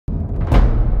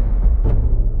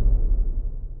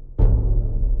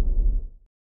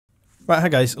Right, hi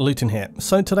guys, Luton here.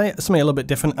 So today, something a little bit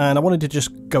different, and I wanted to just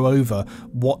go over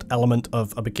what element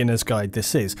of a beginner's guide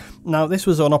this is. Now, this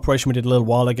was an operation we did a little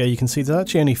while ago. You can see there's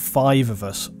actually only 5 of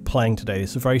us playing today.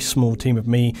 It's a very small team of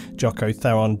me, Jocko,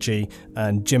 Theron, G,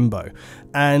 and Jimbo.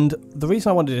 And the reason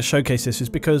I wanted to showcase this is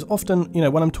because often,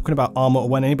 when I'm talking about ARMA, or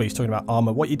when anybody's talking about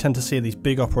ARMA, what you tend to see are these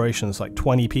big operations like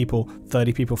 20 people,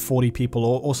 30 people, 40 people,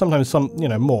 or sometimes some,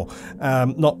 more.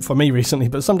 Not for me recently,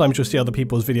 but sometimes you'll see other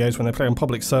people's videos when they play on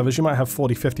public servers. You might have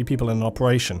 40, 50 people in an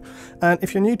operation. And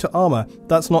if you're new to ARMA,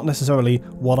 that's not necessarily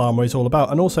what ARMA is all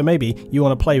about. And also maybe you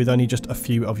want to play with only just a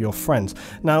few of your friends.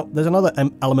 Now, there's another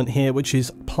element here, which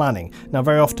is planning. Now,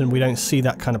 very often we don't see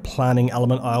that kind of planning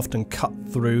element. I often cut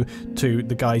through to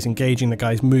the guys engaging, the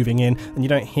guys moving in, and you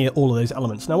don't hear all of those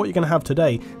elements. Now, what you're going to have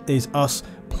today is us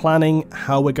planning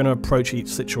how we're going to approach each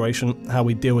situation, how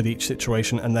we deal with each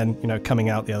situation, and then, coming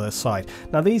out the other side.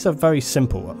 Now, these are very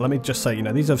simple. Let me just say,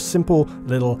 these are simple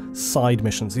little side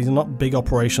missions. These are not big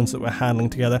operations that we're handling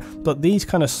together, but these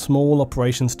kind of small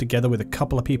operations together with a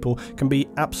couple of people can be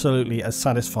absolutely as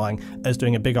satisfying as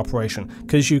doing a big operation,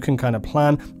 because you can kind of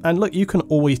plan, and look, you can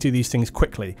always do these things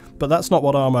quickly, but that's not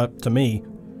what ARMA, to me,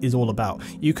 is all about.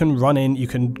 You can run in, you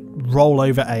can roll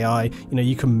over AI,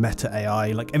 you can meta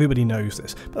AI, like everybody knows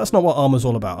this, but that's not what ARMA's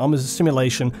all about. ARMA's a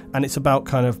simulation, and it's about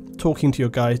kind of talking to your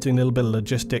guys, doing a little bit of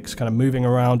logistics, kind of moving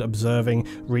around, observing,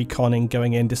 reconning,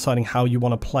 going in, deciding how you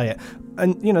want to play it.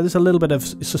 And, there's a little bit of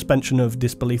suspension of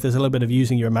disbelief, there's a little bit of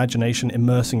using your imagination,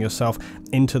 immersing yourself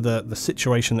into the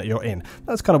situation that you're in.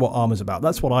 That's kind of what ARMA's about.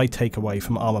 That's what I take away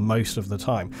from ARMA most of the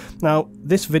time. Now,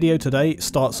 this video today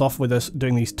starts off with us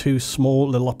doing these 2 small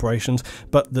little operations,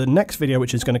 but the next video,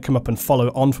 which is going to come up and follow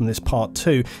on from this part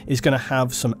 2, is going to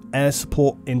have some air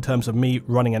support in terms of me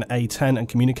running an A10 and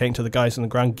communicating to the guys on the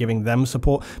ground, giving them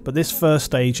support. But this first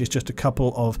stage is just a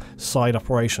couple of side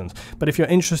operations. But if you're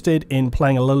interested in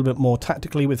playing a little bit more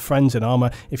tactically with friends in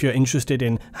ARMA, if you're interested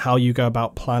in how you go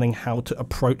about planning how to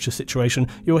approach a situation,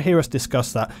 you'll hear us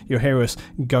discuss that. You'll hear us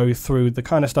go through the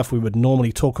kind of stuff we would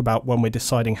normally talk about when we're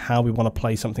deciding how we want to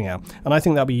play something out. And I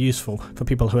think that'll be useful for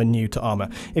people who are new to ARMA.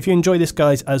 If you enjoy this,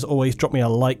 guys, as always, drop me a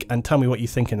like and tell me what you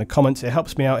think in the comments. It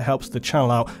helps me out, it helps the channel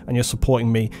out, and you're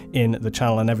supporting me in the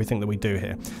channel and everything that we do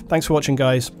here. Thanks for watching,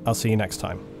 guys. I'll see you next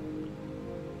time.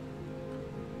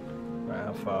 Right,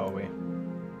 how far are we?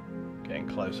 Getting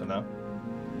closer now.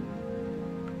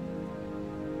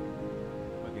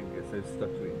 So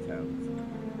stuck between towns.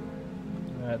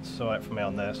 That's alright for me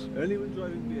on this. Only when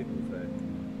driving vehicles there.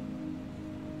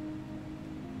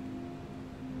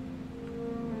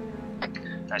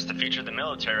 That's the future of the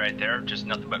military right there, just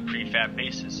nothing but prefab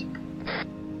bases.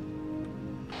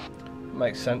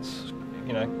 Makes sense,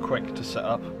 quick to set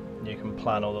up. You can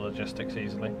plan all the logistics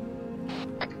easily.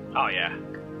 Oh yeah.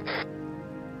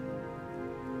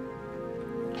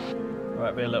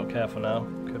 Right, be a little careful now.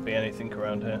 Could be anything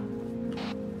around here.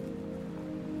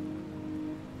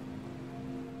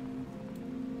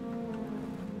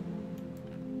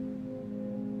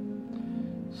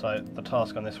 So the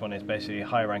task on this one is basically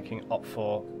high ranking, opt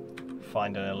for,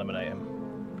 find and eliminate him.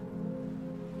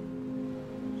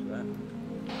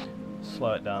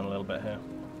 Slow it down a little bit here.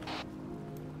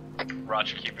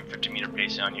 Roger, keeping 50-meter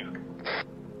pace on you.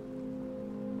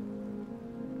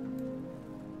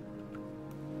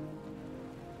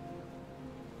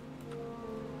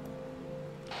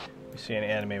 If we see any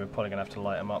enemy, we're probably going to have to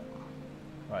light them up.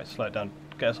 Right, slow it down.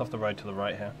 Get us off the road to the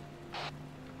right here.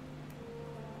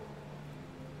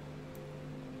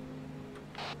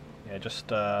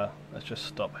 Yeah, let's just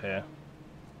stop here.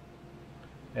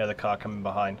 Yeah, the car coming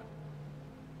behind.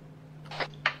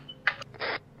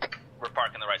 We're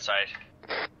parking the right side.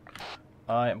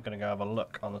 I am going to go have a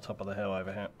look on the top of the hill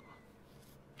over here.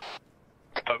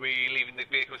 Are we leaving the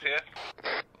vehicles here?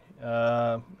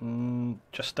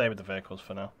 Just stay with the vehicles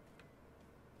for now.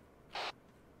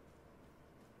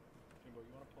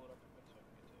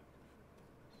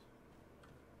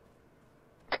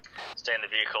 Stay in the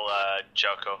vehicle,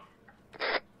 Joko.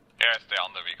 Yeah, stay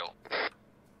on the vehicle.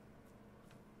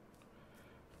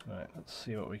 Right, let's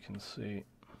see what we can see.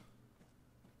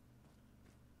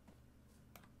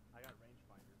 I got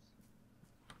rangefinders.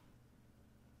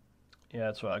 Yeah,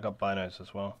 that's right, I got binos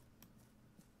as well.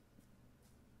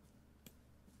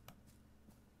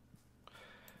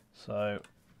 So,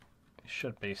 it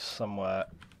should be somewhere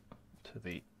to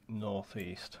the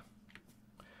northeast.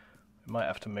 We might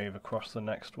have to move across the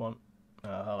next one.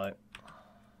 Oh, hello.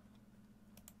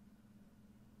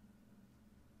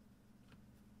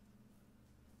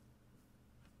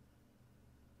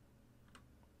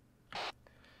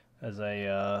 There's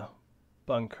a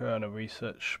bunker and a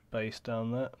research base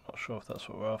down there. Not sure if that's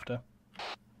what we're after.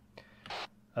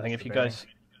 I think if the you bearing.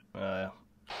 guys...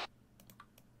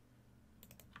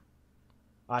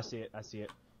 I see it. I see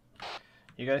it.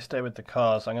 You guys stay with the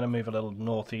cars. I'm going to move a little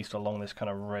northeast along this kind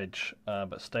of ridge,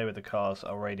 but stay with the cars.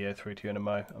 I'll radio through to you in a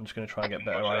mo. I'm just going to try and get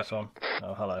better eyes on.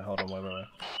 Oh, hello. Hold on. Wait.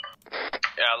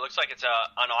 Yeah, it looks like it's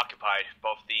unoccupied,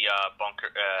 both the bunker,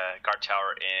 guard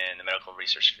tower, and the medical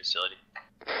research facility.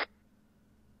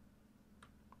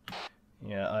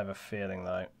 Yeah, I have a feeling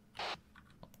though.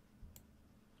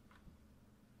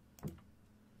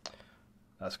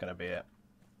 That's going to be it.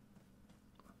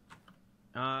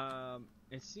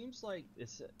 It seems like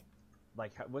it's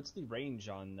like what's the range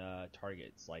on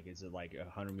targets? Like, is it like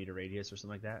 100-meter radius or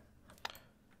something like that?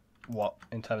 What,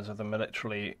 in terms of the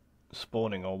military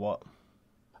spawning or what?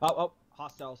 Oh,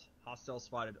 hostiles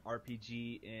spotted.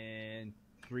 RPG and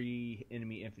 3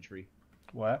 enemy infantry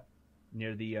Where?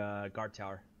 near the guard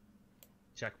tower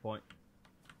checkpoint.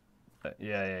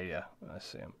 Yeah. I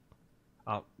see him.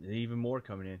 Oh, even more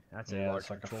coming in. That's a Yeah, large it's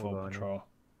like a patrol full going in. patrol.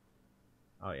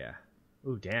 Oh yeah.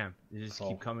 Ooh, damn! They just Full.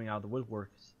 keep coming out of the woodwork.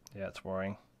 Yeah, it's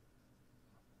worrying.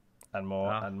 And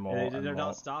more, and more, They're and more.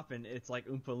 not stopping. It's like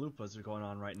Oompa Loompas are going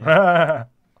on right now.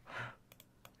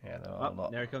 Yeah, there are a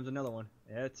lot. There comes another one.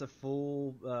 Yeah, it's a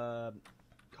full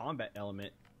combat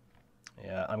element.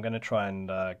 Yeah, I'm going to try and...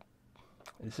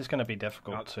 this is going to be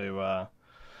difficult to...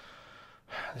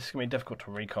 this is going to be difficult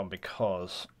to recon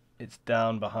because it's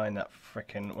down behind that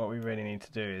frickin'... What we really need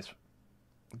to do is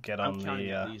get on I'm counting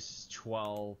the... at least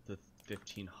 12 to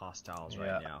 15 hostiles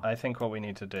right now. I think what we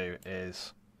need to do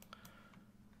is...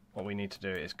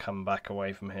 come back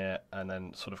away from here and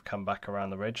then sort of come back around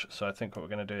the ridge. So I think what we're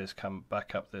going to do is come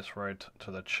back up this road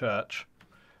to the church,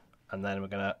 and then we're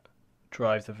going to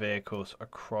drive the vehicles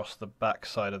across the back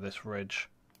side of this ridge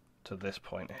to this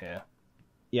point here.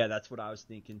 Yeah, that's what I was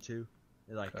thinking too.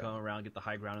 Like Okay. come around, get the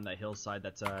high ground on that hillside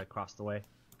that's across the way.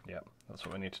 Yeah, that's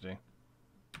what we need to do.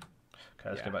 Okay,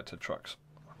 let's Yeah. go back to the trucks.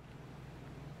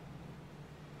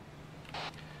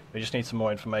 We just need some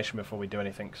more information before we do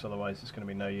anything, because otherwise it's going to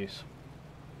be no use.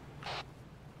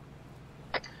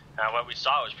 What we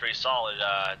saw was pretty solid.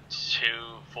 2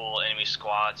 full enemy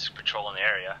squads patrolling the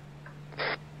area.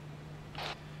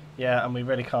 Yeah, and we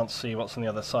really can't see what's on the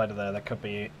other side of there. There could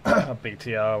be a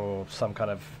BTR or some kind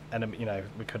of enemy,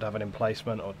 we could have an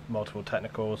emplacement or multiple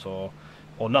technicals or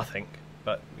nothing,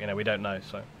 but, we don't know,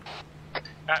 so.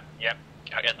 Yep,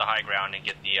 get the high ground and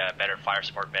get the better fire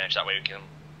support advantage. That way we can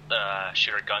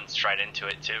shoot our guns straight into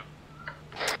it, too.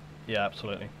 Yeah,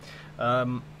 absolutely.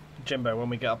 Jimbo, when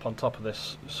we get up on top of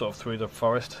this, sort of through the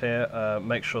forest here,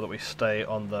 make sure that we stay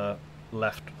on the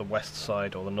the west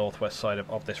side or the northwest side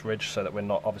of this ridge so that we're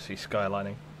not obviously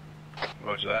skylining.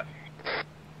 Roger that.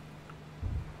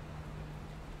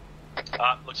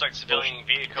 Looks like civilian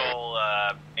vehicle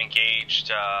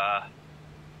engaged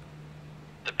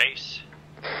the base.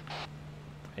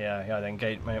 Yeah, then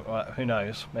gate, who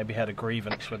knows, maybe he had a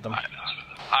grievance with them.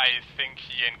 I think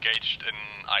he engaged an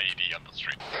IED on the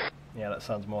street. Yeah, that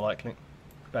sounds more likely.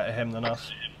 Better him than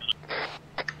us.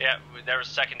 Yeah, there was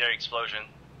a secondary explosion.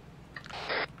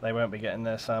 They won't be getting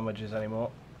their sandwiches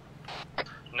anymore.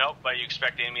 Nope, but you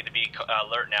expect the enemy to be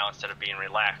alert now instead of being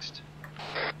relaxed.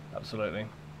 Absolutely.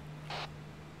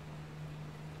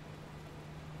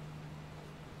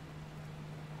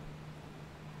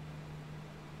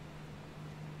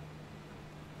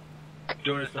 Do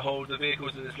you want us to hold the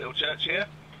vehicles in this little church here?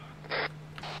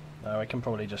 No, we can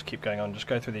probably just keep going on. Just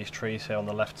go through these trees here on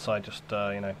the left side. Just be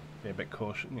a bit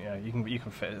cautious. You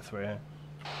can fit it through here,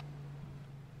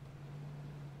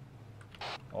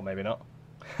 or maybe not.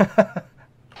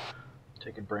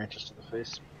 Taking branches to the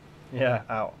face. Yeah,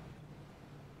 out.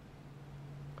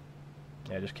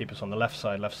 Yeah, just keep us on the left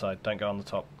side. Left side. Don't go on the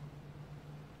top.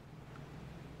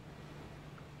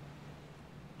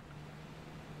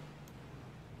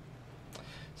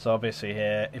 So obviously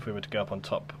here, if we were to go up on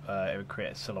top, it would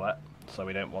create a silhouette, so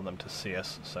we don't want them to see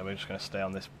us, so we're just going to stay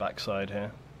on this back side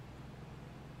here.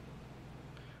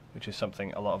 Which is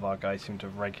something a lot of our guys seem to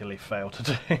regularly fail to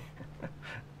do.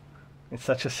 It's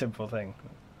such a simple thing.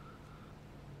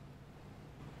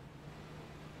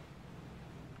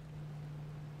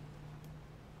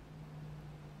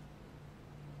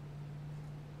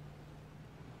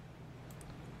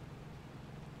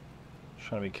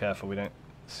 Trying to be careful we don't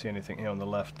see anything here on the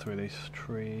left through these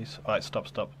trees. Alright, stop.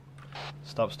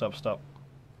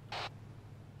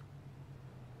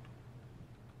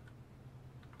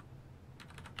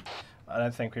 I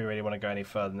don't think we really want to go any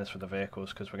further than this with the vehicles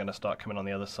because we're going to start coming on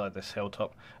the other side of this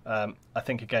hilltop. I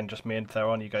think again, just me and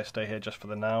Theron, you guys stay here just for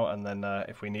the now, and then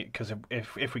if we need, because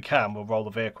if we can, we'll roll the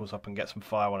vehicles up and get some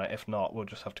fire on it. If not, we'll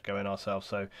just have to go in ourselves.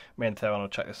 So me and Theron will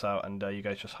check this out, and you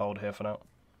guys just hold here for now.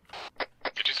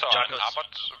 Did you saw an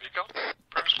armored vehicle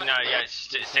previously? No, yeah,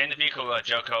 stay in the vehicle,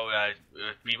 Joko.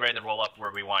 Be ready to roll up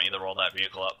where we want you to roll that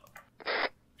vehicle up.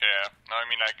 Yeah, no, I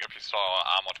mean like if you saw an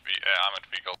armored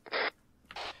vehicle.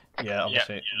 Yeah,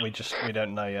 obviously we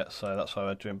don't know yet, so that's why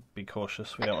we're doing. Be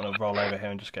cautious. We don't want to roll over here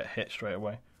and just get hit straight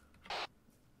away.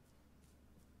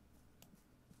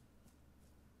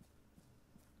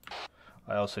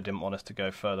 I also didn't want us to go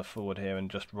further forward here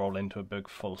and just roll into a big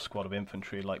full squad of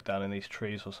infantry like down in these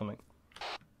trees or something.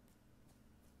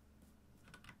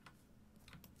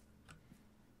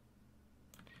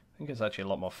 I think it's actually a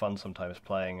lot more fun sometimes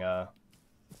playing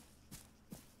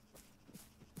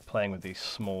with these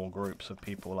small groups of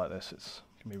people like this.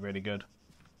 It can be really good.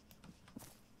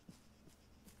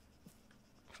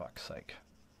 Fuck's sake.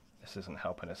 This isn't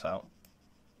helping us out.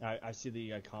 I see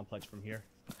the complex from here.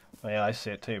 Oh yeah, I see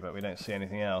it too, but we don't see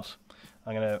anything else.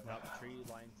 I'm gonna... No, tree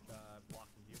lines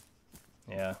blocking view.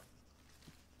 Yeah.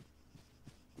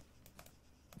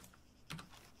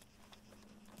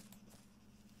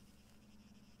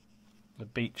 The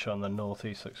beach on the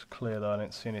northeast looks clear though, I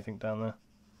don't see anything down there.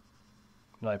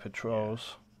 No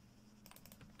patrols.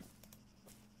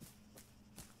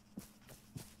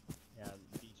 Yeah,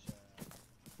 the beach.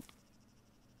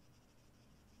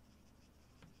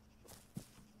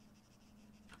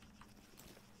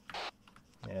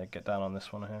 Yeah, get down on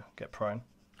this one here. Get prone.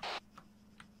 I'm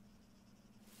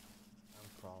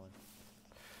crawling.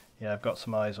 Yeah, I've got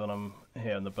some eyes on them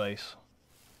here in the base.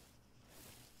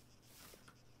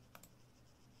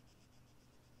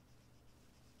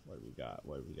 What do we got?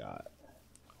 What do we got?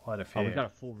 Quite a few. Oh, we got a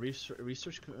full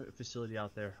research facility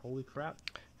out there. Holy crap!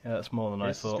 Yeah, that's more than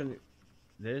I thought.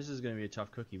 This is going to be a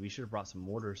tough cookie. We should have brought some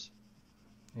mortars.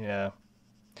 Yeah.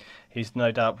 He's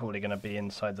no doubt probably going to be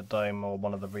inside the dome or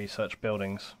one of the research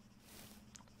buildings.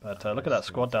 But look at that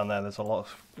squad down there. There's a lot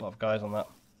of guys on that.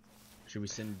 Should we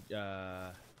send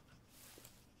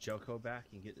Joko back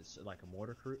and get this like a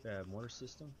mortar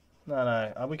system?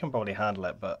 No, we can probably handle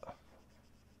it, but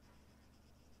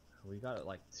we got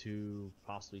like 2,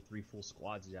 possibly 3 full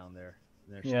squads down there.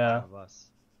 And there's yeah. 5 of us.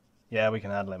 Yeah, we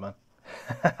can handle it, man.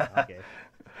 Okay.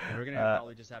 And we're gonna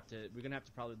probably just have to. We're gonna have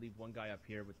to probably leave one guy up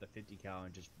here with the 50 cal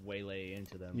and just waylay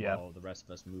into them while the rest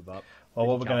of us move up. Well,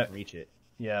 what we're gonna reach it.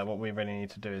 Yeah, what we really need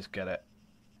to do is get it.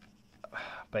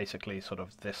 Basically, sort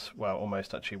of this. Well,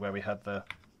 almost actually where we had the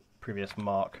previous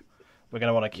mark. We're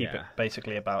gonna want to keep it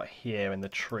basically about here in the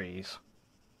trees.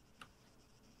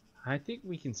 I think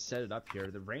we can set it up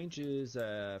here. The range is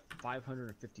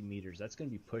 550 meters. That's gonna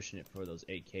be pushing it for those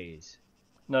 8Ks.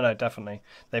 No, definitely.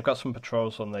 They've got some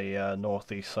patrols on the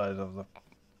northeast side of the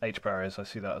H barriers. I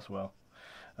see that as well.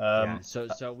 Yeah,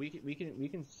 so we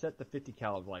can set the 50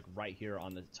 cal like right here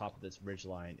on the top of this ridge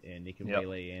line, and they can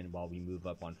waylay in while we move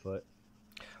up on foot.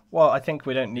 Well, I think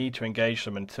we don't need to engage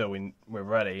them until we're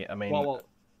ready. I mean,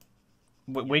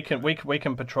 we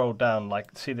can patrol down.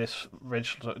 Like, see this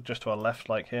ridge just to our left,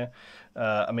 like here.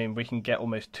 I mean, we can get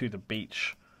almost to the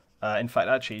beach. In fact,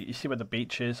 actually, you see where the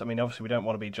beach is. I mean, obviously, we don't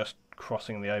want to be just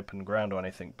crossing the open ground or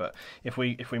anything. But if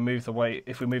we move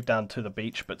down to the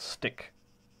beach, but stick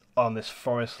on this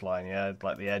forest line,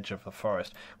 like the edge of the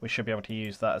forest, we should be able to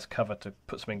use that as cover to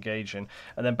put some engage in.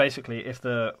 And then basically, if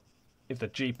the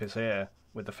Jeep is here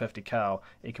with the 50 cal,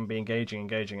 he can be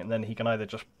engaging, and then he can either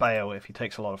just bail if he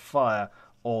takes a lot of fire,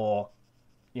 or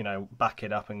back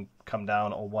it up and come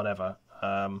down or whatever.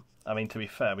 I mean, to be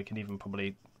fair, we can even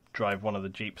probably drive one of the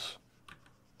Jeeps.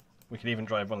 We could even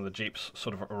drive one of the Jeeps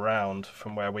sort of around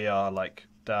from where we are, like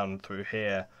down through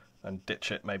here, and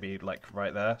ditch it maybe like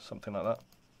right there, something like that.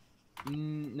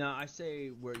 No, I say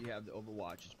where you have the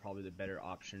Overwatch is probably the better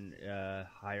option.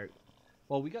 Higher.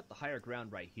 Well, we got the higher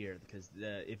ground right here because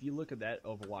if you look at that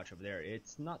Overwatch over there,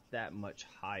 it's not that much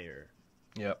higher.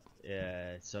 Yep.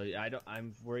 Yeah, so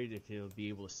I'm worried if he'll be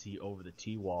able to see over the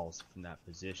T-walls from that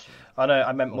position. I know.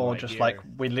 I meant more right just here. like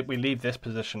we leave this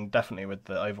position definitely with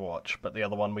the Overwatch, but the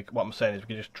other one, what I'm saying is we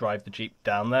can just drive the Jeep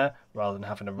down there rather than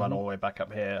having to run all the way back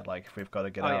up here. Like if we've got to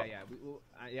get out.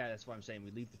 Yeah, that's what I'm saying. We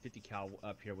leave the 50 cal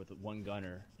up here with one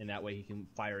gunner, and that way he can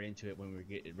fire into it when we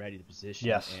get ready to position.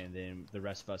 Yes. And then the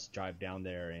rest of us drive down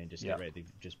there and just get ready to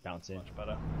just bounce in. Much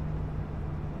better.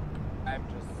 I'm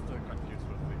just still confused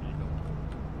with the vehicle.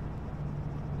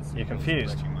 You're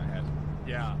confused? Scratching my head.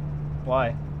 Yeah.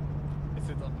 Why? It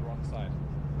sits on the wrong side.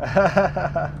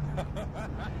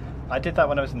 I did that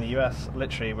when I was in the US,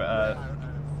 literally. We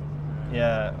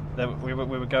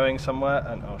were going somewhere,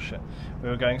 and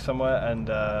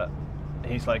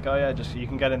he's like, "Oh yeah, just you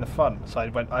can get in the front." So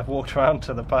I walked around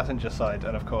to the passenger side,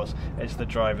 and of course it's the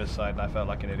driver's side, and I felt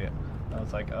like an idiot. I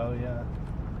was like, "Oh yeah."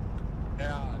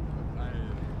 Yeah, I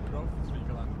drove this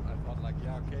vehicle and I thought like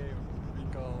Yeah, okay,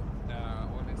 vehicle,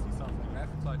 when I see something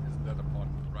left side isn't that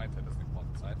important, right side is the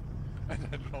important side. And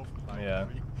I drove like Yeah.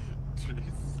 3 trees.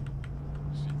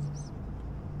 Jesus.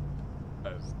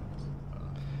 That is not,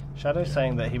 Shadow's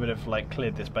saying that he would have like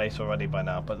cleared this base already by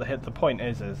now, but the point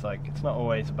is like it's not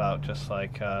always about just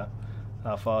like how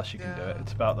fast you can do it.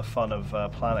 It's about the fun of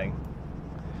planning.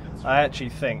 I actually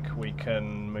think we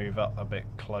can move up a bit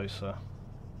closer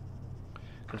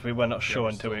because we were not sure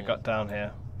until we got down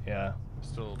here. Yeah.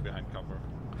 still behind cover.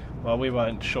 Well, we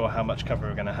weren't sure how much cover we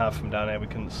were going to have from down here. We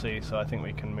couldn't see, so I think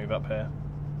we can move up here.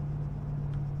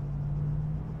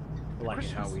 Like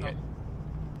how we hit.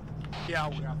 Yeah,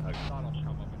 we have a lot of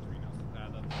cover between us.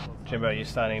 Jimbo, are you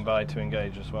standing by to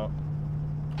engage as well?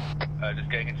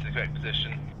 Just getting into the correct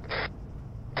position.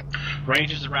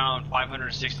 Range is around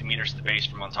 560 meters to the base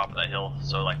from on top of that hill,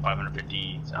 so like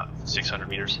 550, 600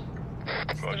 meters.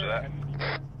 Roger that.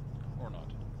 Or not?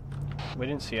 We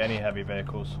didn't see any heavy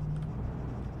vehicles.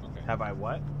 Okay. Have I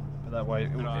what? But that way,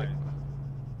 No, I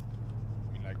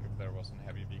mean, like if there was a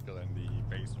heavy vehicle in the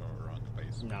base or around the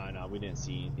base. No, we didn't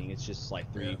see anything. It's just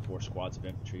like 3-4 squads of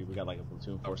infantry. We got like a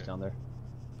platoon force down there.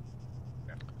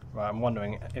 right, I'm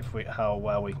wondering if how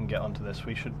well we can get onto this.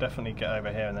 We should definitely get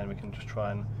over here, and then we can just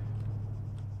try and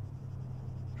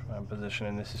position.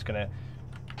 And this is gonna.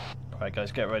 Alright,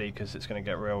 guys, get ready because it's gonna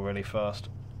get real really fast,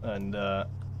 and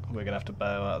we're gonna have to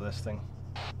bail out of this thing.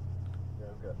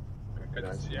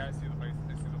 I see the base.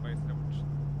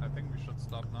 I think we should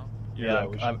stop now. Yeah,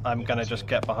 I'm gonna just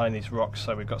get behind these rocks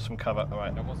so we've got some cover.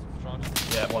 Alright. That was a shot.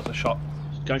 Yeah, it was a shot.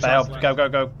 Bail,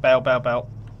 Gunshots. go, bail.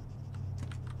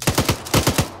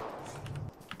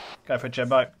 Go for it,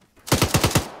 Jimbo.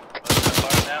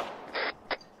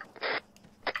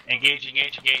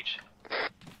 Engage.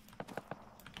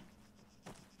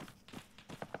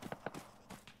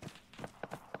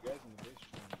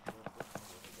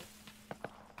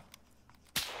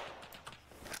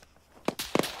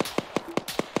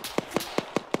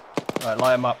 Right,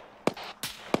 light him up.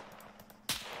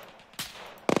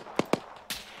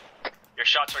 Your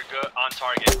shots are good, on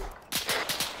target.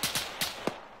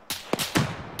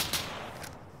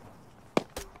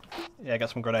 Yeah,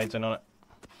 get some grenades in on it.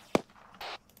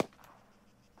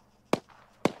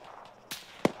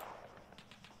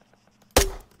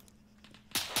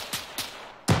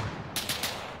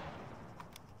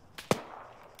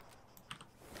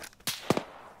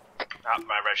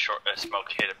 My red short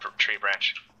smoke hit a tree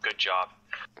branch. Good job.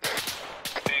 Are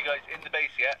you guys in the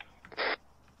base yet?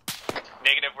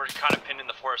 Negative, we're kind of pinned in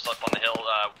the forest up on the hill.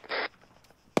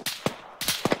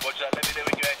 Roger that, let me know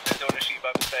when you enter, don't want to shoot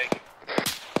by mistake.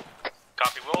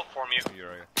 Copy, we'll inform you.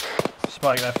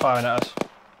 Spike, they're firing at us.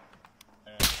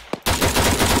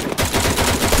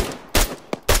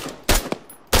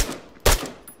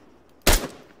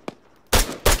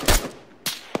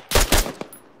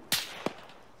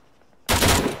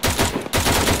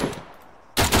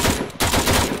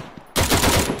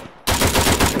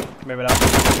 Move it up.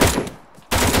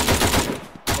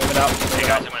 Hey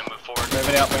guys, I'm gonna move forward. Move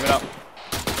it up. A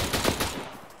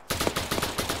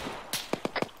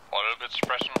little bit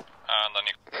suppression, and then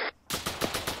you...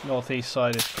 Northeast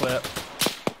side is clear.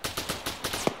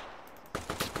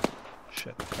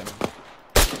 Shit, okay.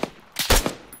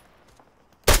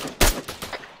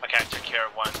 Okay, I took care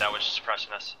of one that was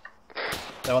suppressing us.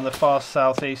 They're on the far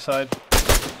southeast side.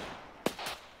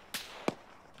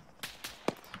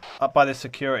 Up by the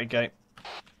security gate.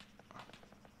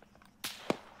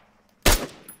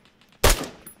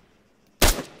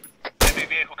 Heavy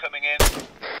vehicle coming in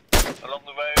along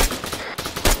the road.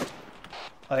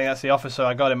 I think that's the officer.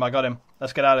 I got him.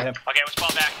 Let's get out of here. Okay, let's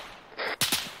fall back.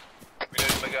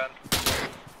 Reloading my gun.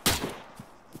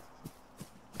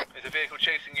 There's a vehicle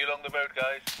chasing you along the road,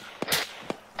 guys.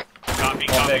 Copy.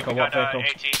 vehicle, We what got, vehicle?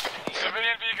 AT.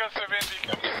 Civilian vehicle.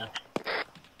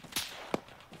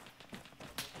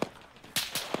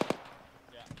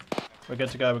 We're good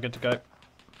to go.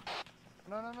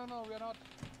 No, we are not.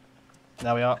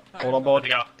 Now we are. All on board.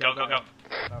 Go. No.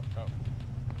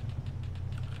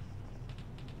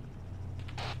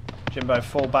 Jimbo,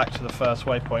 fall back to the first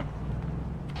waypoint.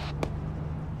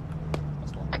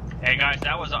 That's one. Hey guys,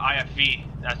 that was an IFV.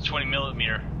 That's 20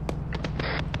 millimeter.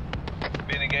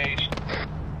 Being engaged.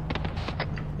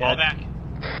 Fall back.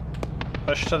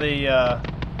 Push to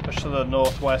the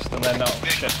northwest and then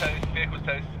Vehicle's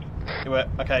toast. You were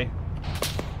okay.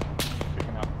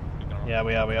 Picking up. Yeah,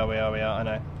 we are. I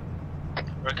know.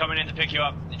 We're coming in to pick you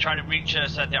up. You're trying to reach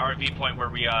us at the RV point where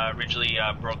we originally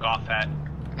broke off at.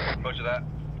 Roger that.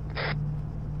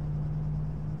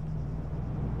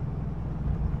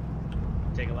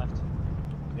 Take a left.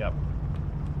 Yep.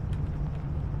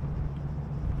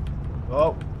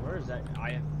 Oh, Where is that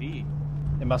IFV?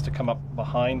 it must have come up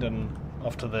behind and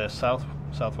off to the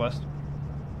southwest.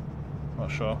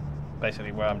 Not sure.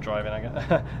 Basically where I'm driving, I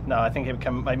guess. No, I think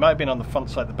it might have been on the front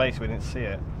side of the base. We didn't see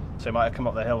it, so it might have come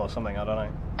up the hill or something. I don't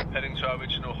know. Heading to our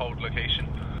original hold location.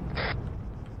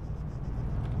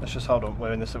 Let's just hold on.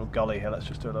 We're in this little gully here. Let's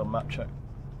just do a little map check.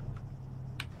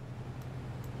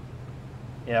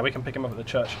 Yeah, we can pick him up at the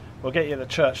church. We'll get you at the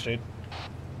church, dude.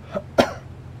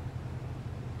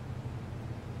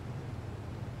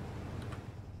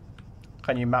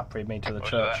 Can you map read me to the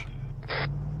church? I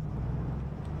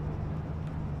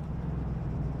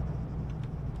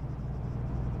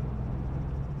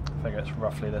figure it's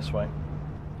roughly this way.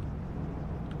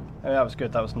 Oh, that was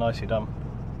good. That was nicely done.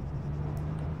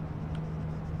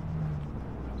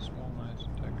 Small, nice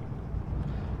attack.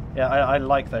 Yeah, I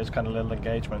like those kind of little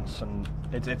engagements, and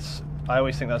it's. I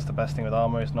always think that's the best thing with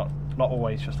ARMA. It's not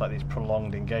always just like these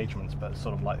prolonged engagements, but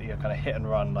sort of like you kind of hit and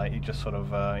run. Like you just sort of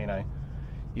you know,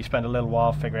 you spend a little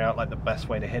while figuring out like the best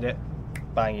way to hit it.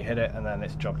 Bang, you hit it, and then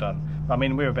it's job done. I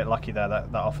mean, we were a bit lucky there.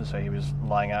 That officer, he was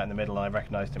lying out in the middle, and I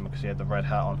recognised him because he had the red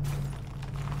hat on.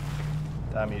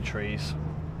 Damn you, trees.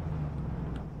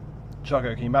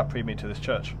 Joggo, can you map read me to this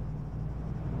church?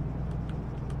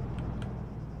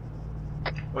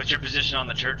 What's your position on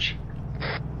the church?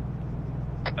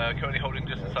 Currently holding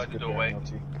just inside the doorway.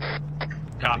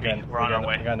 Copy. We're on our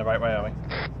way. We're going the right way, are we?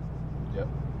 Yep.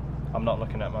 I'm not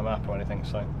looking at my map or anything,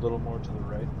 so. A little more to the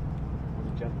right, when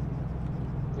you can.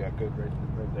 Yeah, good.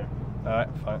 Right there. All right,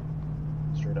 fine.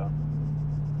 Straight on.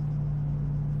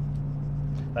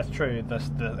 That's true.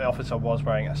 The officer was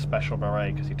wearing a special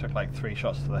beret because he took like 3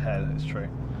 shots to the head. It's true.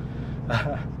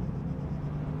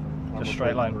 Just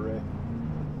straight line. Beret.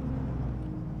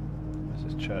 This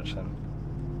is church then.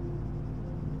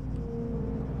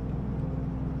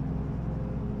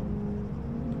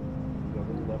 Go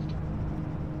to the left.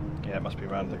 Yeah, it must be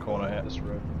around the corner here. This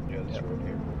road. Yeah, this Yep. road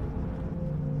here.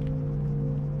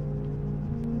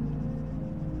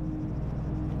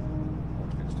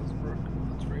 What fix doesn't work?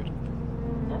 That's weird.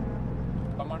 Oh,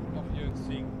 someone of you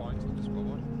seeing points on the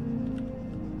scoreboard?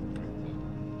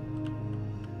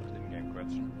 In-game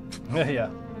question. Yeah.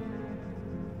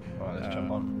 Alright, let's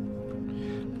jump on.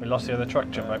 We lost the other truck,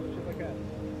 jump right.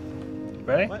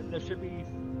 Ready? What? There should be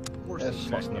 4 There's seats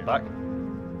slots in right the here. back.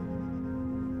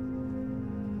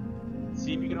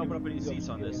 See if you can open up any seats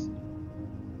on this.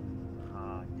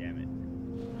 Ah, damn it.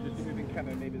 Just removing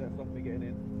camo, maybe that's off me getting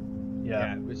in.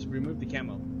 Yeah. Just remove the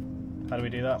camo. How do we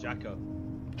do that? Jacko.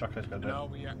 Jocko's got to do No,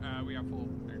 we are full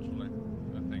actually.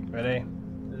 I think. it. Ready?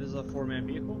 This is a 4-man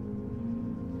vehicle?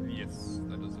 Yes,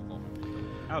 that is a moment.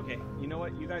 Okay, you know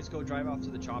what? You guys go drive off to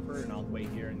the chopper and I'll wait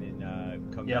here and then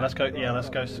come Yeah, back. let's go. Yeah, let's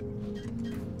go.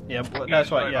 Yeah,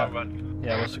 that's right. Yeah,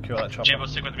 yeah, we'll secure that chopper. Jimbo,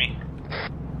 stick with me.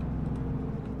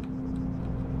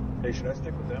 Hey, should I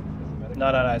stick with them as a medic? No,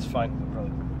 it's fine.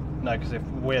 Probably. No, because if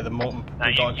we're the Morton, Now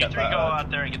we gotta you get three that. go out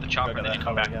there and get the chopper, go and then get you that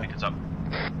come back cover, and yeah. pick us up.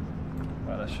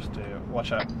 Right, let's just do.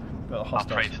 Watch out. We've got a I'll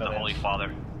hostile pray to the Holy civilians.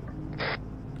 Father.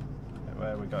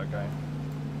 Where we gotta go?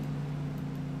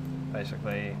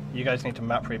 Basically, you guys need to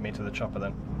map read me to the chopper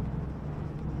then.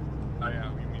 Oh yeah,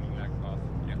 we meaning like path.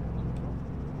 Yeah.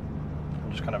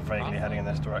 I'm just kind of vaguely heading in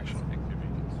this direction.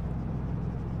 Activities.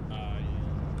 Yeah,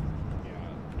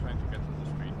 trying to get to the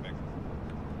street back.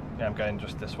 Yeah, I'm going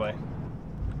just this way.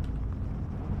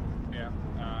 Yeah,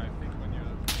 I think when you.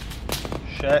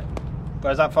 Shit.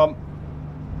 Where's that from?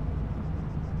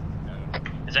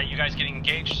 Is that you guys getting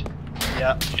engaged?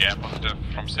 Yeah, Yeah, positive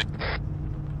from 6.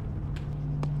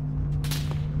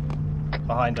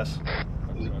 behind us.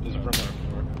 Is it from there?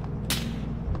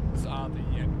 These are the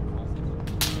enemy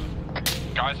forces.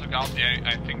 Guys, look out,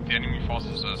 I think the enemy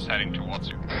forces is heading towards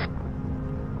you.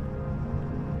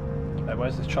 Hey,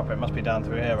 where's this chopper? It must be down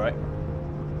through here, right?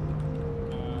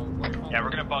 Yeah, we're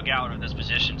gonna bug out of this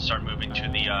position, start moving to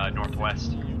the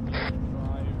northwest. Drive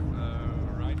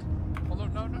right. Follow.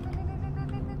 No.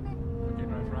 Okay,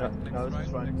 drive right. No, this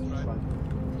is fine. This is fine.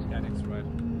 Yeah, next right.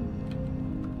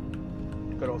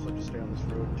 You could also just stay on this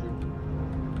road too.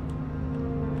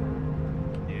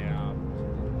 Yeah.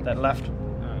 Then left. Okay.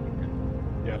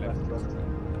 Yeah, left. left.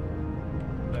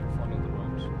 Left front of the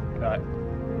road. Right.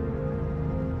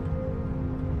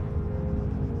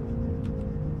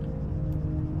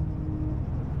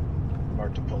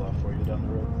 Mark to pull off for you down the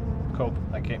road. Cool.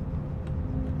 Thank you.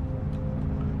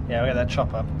 Yeah, we got that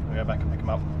chopper. We'll go back and pick him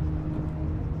up.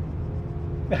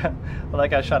 Well, that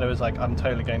guy Shadow was like, I'm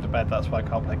totally going to bed, that's why I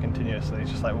can't play continuously.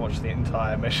 He's just like, watch the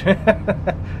entire mission. Yeah,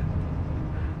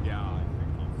 I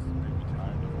think he's maybe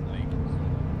tired of playing.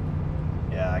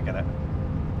 Yeah, I get it.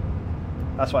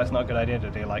 That's why it's not a good idea to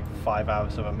do like 5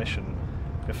 hours of a mission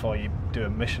before you do a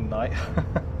mission night.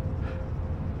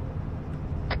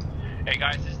 Hey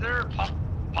guys, is there a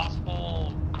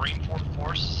possible green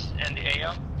force in the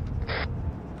AO?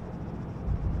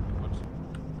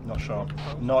 Not sure.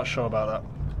 Not sure about that.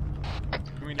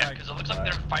 Yeah, because it looks like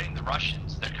they're fighting the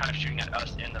Russians. They're kind of shooting at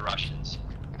us and the Russians.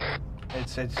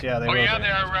 It's yeah, they Oh will yeah, do.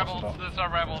 there are It's rebels. possible. These are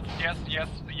rebels. Yes, yes.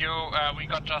 We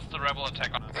got just a rebel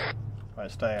attack on us. Right,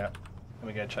 stay out. Let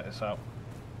me go check this out.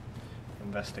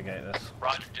 Investigate this.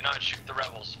 Roger, do not shoot the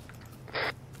rebels.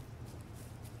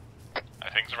 I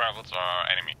think the rebels are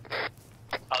enemy.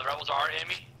 Oh, the rebels are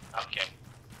enemy? Okay.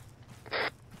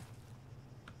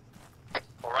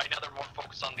 Well, right now they're more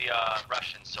focused on the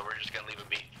Russians, so we're just gonna leave it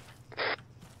be.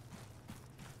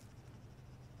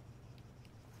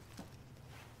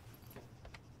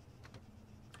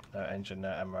 No engine, no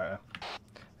M rotor.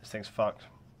 This thing's fucked.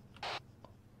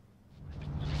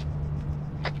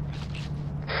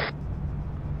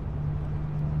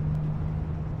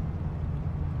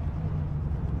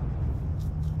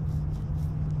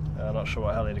 I'm not sure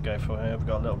what heli to go for here. We've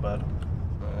got a little bird.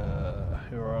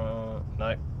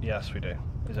 No. Yes, we do.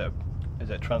 Is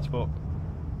it transport?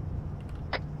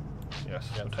 Yes,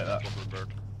 we'll take that.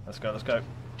 Let's go. Let's go.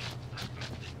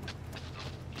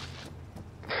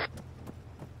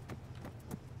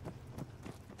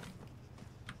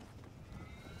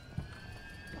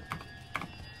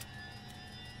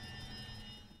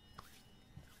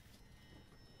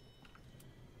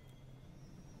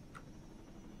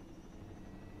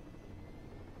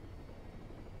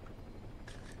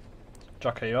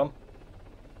 Jock, are you on?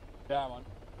 Yeah, I'm on.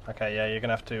 Okay, yeah, you're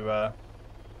gonna have to you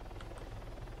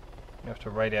have to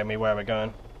radio me where we're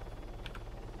going.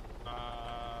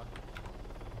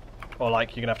 Or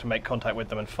like you're gonna have to make contact with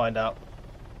them and find out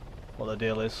what the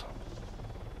deal is.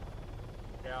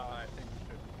 Yeah, I think we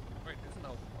should. Wait, isn't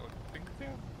our thing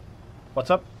there? What's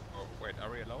up? Oh, wait,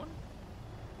 are we alone?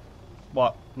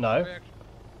 What? No. No?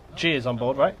 G is on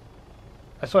board, right?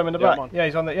 I saw him in the Yeah, back. I'm on. Yeah,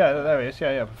 he's on the. Yeah, there he is.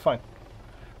 Yeah, fine.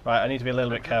 Right, I need to be a little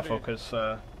bit Okay. careful because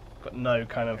got no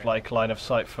kind of like line of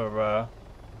sight for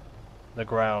the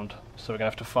ground, so we're gonna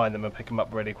have to find them and pick them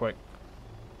up really quick.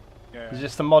 Yeah. Is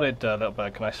this the modded little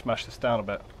bird? Can I smash this down a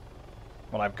bit?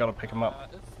 Well, I've got to pick them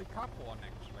up. It's the cup one,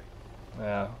 actually.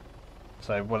 Yeah.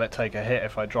 So will it take a hit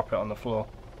if I drop it on the floor?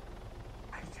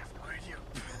 I have no idea.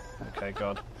 Okay,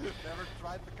 God. Never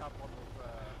tried the cup one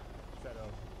with Shadow.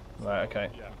 Right, okay.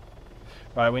 Yeah.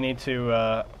 Right, we need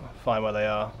to find where they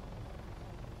are.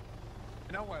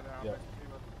 You know where they are? Yeah. Basically,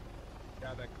 but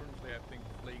yeah, they're currently, I think,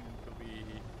 fleeing into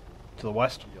the To the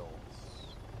west? fields.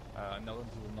 No,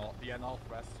 into the north. Yeah,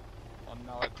 northwest. On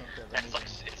now, I think they're moving.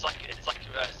 It's like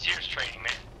Sears training,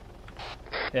 man.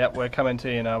 Yeah, we're coming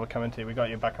to you now. We're coming to you. We got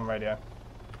you back on radio.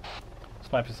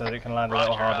 Sniper says it can land a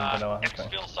little Roger, harder than vanilla. next Okay.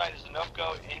 field site is a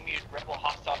no-go. Enemy rebel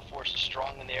hostile force is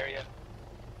strong in the area.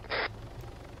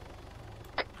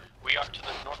 We are to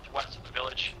the northwest of the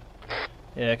village.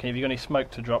 Yeah, have you got any smoke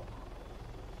to drop?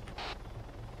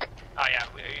 Oh yeah,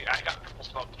 I got purple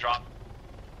smoke to drop.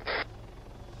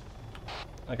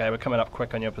 Okay, we're coming up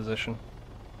quick on your position.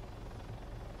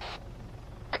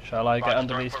 Shall I get Roger,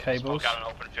 under throwing these purple cables? Smoke out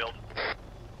an open field.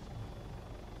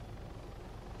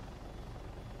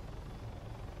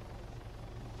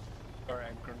 Sorry,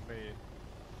 I'm currently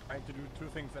trying to do two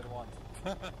things at once.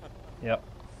 Yep.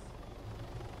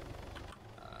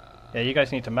 Yeah, you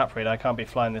guys need to map read. I can't be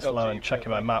flying this low and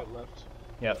checking my map.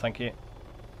 Yeah, thank you.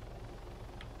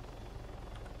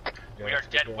 We are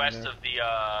dead west of the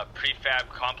prefab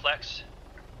complex.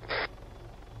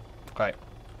 Great.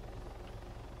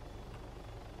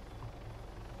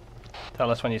 Tell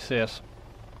us when you see us.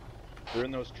 We're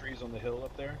in those trees on the hill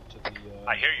up there to the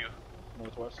I hear you.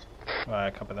 northwest.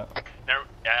 Alright, copy that. There,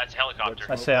 yeah, that's a helicopter.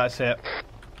 I see it, I see it.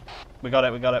 We got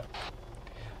it, we got it.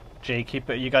 G, keep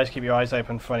it. You guys keep your eyes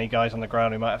open for any guys on the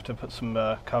ground. We might have to put some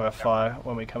cover fire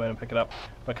when we come in and pick it up.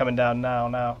 We're coming down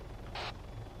now.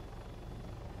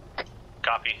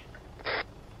 Copy.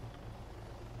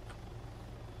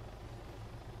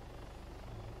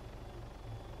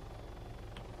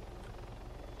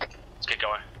 Let's get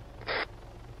going.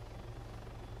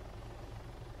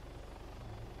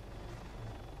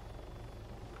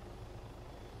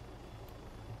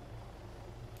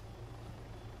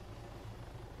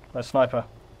 Let's sniper.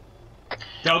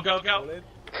 Go.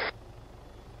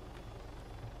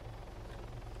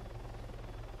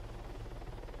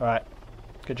 Alright.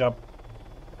 Good job.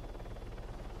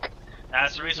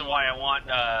 That's the reason why I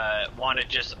wanted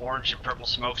just orange and purple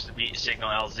smokes to be signal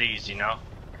LZs, you know?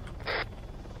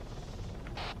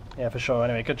 Yeah, for sure.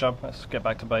 Anyway, good job. Let's get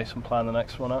back to base and plan the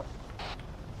next one up.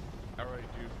 I already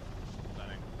do.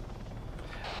 Planning.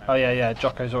 Oh yeah,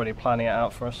 Jocko's already planning it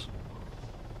out for us.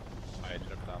 I should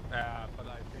have done. But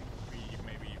I think we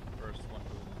maybe first want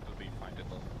to find it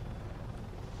all.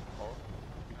 Or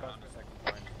because the second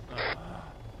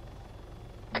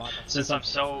point. Since I'm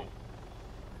so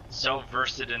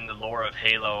versed in the lore of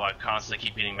Halo, I constantly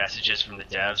keep getting messages from the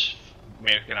devs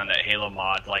making on that Halo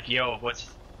mod, like, yo, what's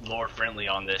lore friendly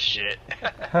on this shit?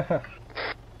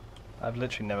 I've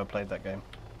literally never played that game.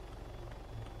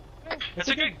 It's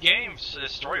a good game,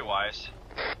 story wise.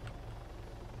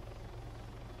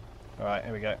 Alright,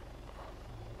 here we go.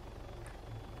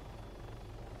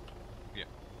 Yeah.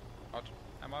 Out.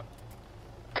 I'm out.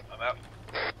 I'm out.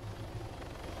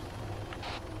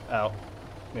 Out.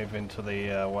 Move into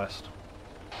the west.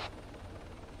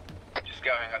 Just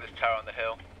going at this tower on the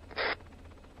hill.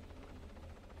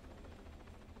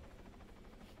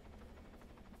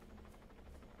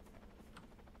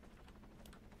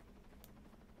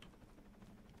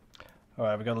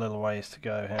 Alright, we've got a little ways to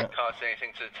go here. Can't see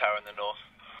anything to the tower in the north.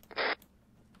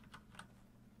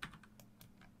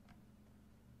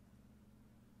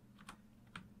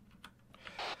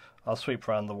 I'll sweep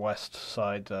around the west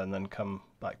side and then come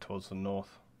back towards the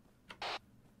north.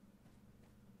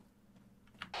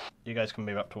 You guys can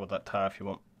move up toward that tower if you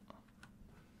want.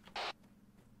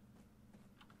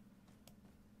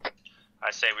 I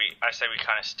say we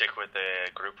kind of stick with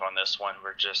the group on this one.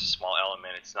 We're just a small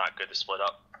element. It's not good to split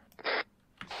up.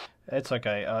 It's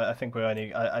okay. I think we're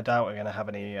only. I doubt we're going to have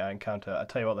any encounter. I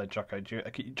tell you what, though, Jocko.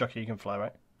 Jocko, you can fly,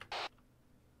 right?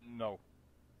 No.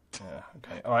 Yeah.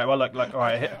 Okay. All right. Well, look. All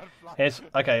right. Here's.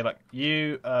 Okay. Look.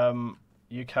 You.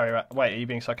 You carry. Wait. Are you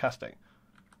being sarcastic?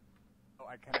 Oh,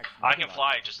 I can actually. I can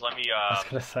fly. Just let me I was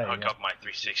gonna say, hook yeah. up my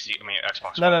 360. I mean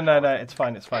Xbox. No. One. No. It's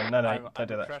fine. It's fine. No. I'm Don't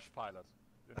do a that. crash pilot.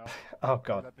 You know? Oh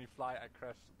God. Let me fly. I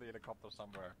crashed the helicopter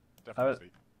somewhere. I was-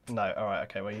 Definitely. No. All right.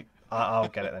 Okay. Well, I'll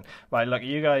get it then. Right. Look.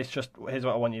 You guys. Just. Here's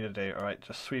what I want you to do. All right.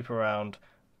 Just sweep around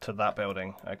to that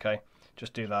building. Okay.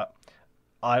 Just do that.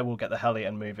 I will get the heli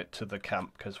and move it to the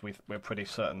camp because we're pretty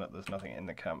certain that there's nothing in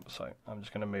the camp. So I'm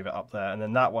just going to move it up there, and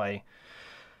then that way,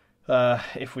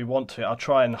 if we want to, I'll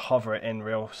try and hover it in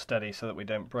real steady so that we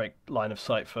don't break line of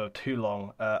sight for too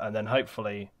long, and then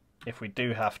hopefully, if we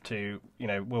do have to, you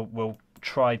know, we'll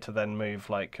try to then move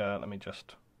like. Let me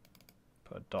just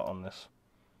put a dot on this.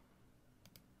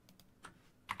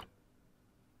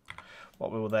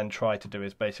 What we will then try to do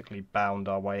is basically bound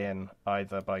our way in,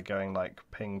 either by going like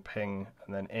ping ping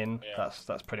and then in. Yeah.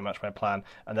 That's pretty much my plan.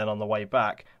 And then on the way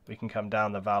back, we can come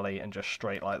down the valley and just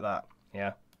straight like that.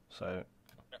 Yeah. So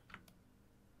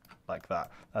like that.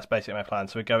 That's basically my plan.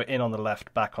 So we go in on the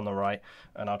left, back on the right,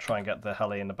 and I'll try and get the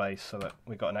heli in the base so that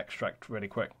we got an extract really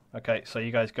quick. Okay. So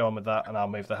you guys go on with that, and I'll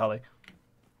move the heli.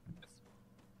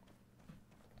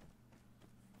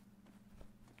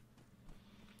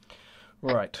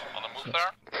 Right, On the move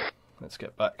there? let's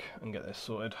get back and get this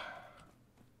sorted.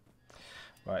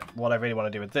 Right, what I really want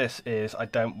to do with this is I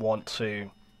don't want to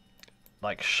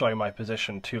like show my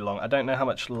position too long. I don't know how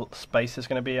much space is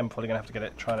going to be. I'm probably going to have to get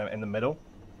it in the middle.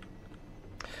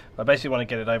 But I basically want to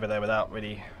get it over there without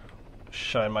really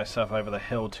showing myself over the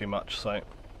hill too much, so I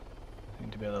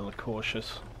need to be a little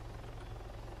cautious.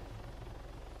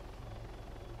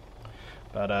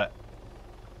 But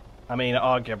I mean,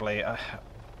 arguably,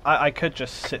 I could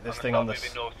just sit this thing on the.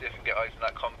 Moving north, if you can get eyes on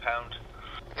that compound.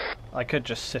 I could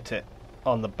just sit it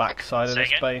on the back side of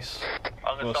this base.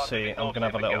 We'll see. I'm gonna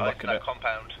have a little look at it.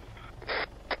 Compound.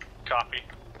 Copy.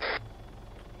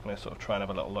 I'm gonna sort of try and have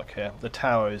a little look here. The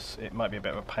tower is. It might be a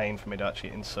bit of a pain for me to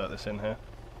actually insert this in here.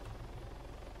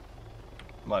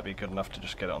 Might be good enough to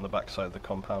just get it on the back side of the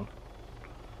compound.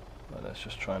 But let's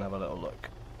just try and have a little look.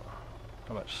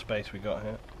 How much space we got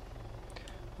here?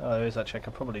 Oh, there is actually. I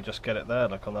could probably just get it there,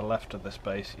 like on the left of this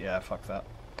base. Yeah, fuck that.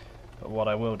 But what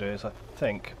I will do is I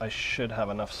think I should have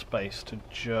enough space to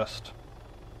just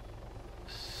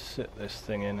sit this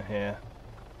thing in here.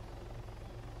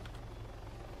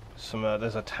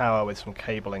 There's a tower with some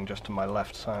cabling just to my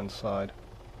left hand side.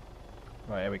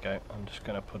 Right, here we go. I'm just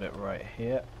going to put it right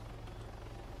here.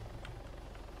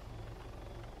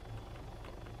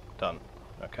 Done.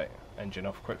 Okay, engine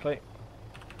off quickly.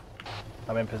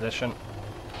 I'm in position.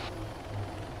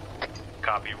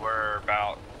 Copy. We're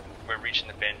reaching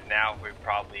the bend now. We've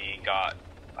probably got.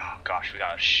 Oh gosh, we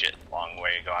got a shit long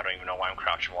way to go. I don't even know why I'm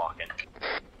crouching walking.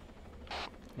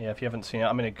 Yeah, if you haven't seen it,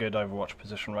 I'm in a good Overwatch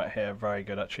position right here. Very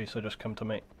good, actually, so just come to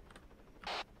me.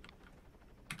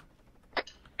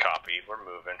 Copy, we're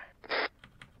moving.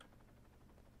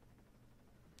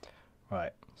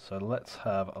 Right, so let's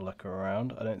have a look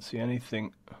around. I don't see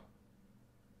anything.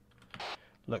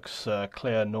 Looks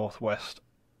clear northwest.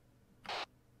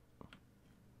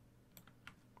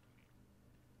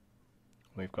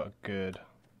 We've got a good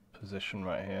position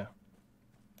right here.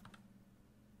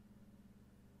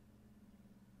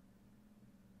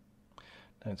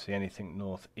 Don't see anything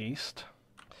northeast.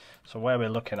 So where we're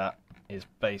looking at is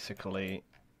basically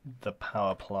the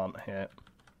power plant here,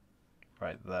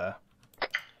 right there.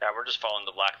 Yeah, we're just following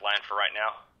the black line for right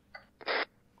now.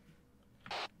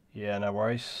 Yeah, no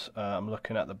worries. I'm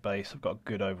looking at the base. I've got a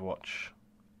good overwatch,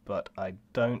 but I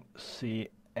don't see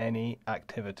any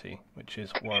activity, which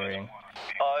is worrying.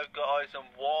 I've got eyes on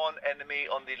one enemy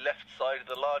on the left side of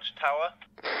the large tower.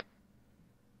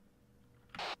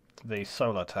 The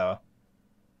solar tower.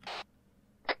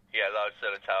 Yeah, large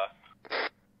solar tower.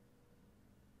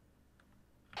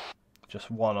 Just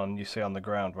one on you see on the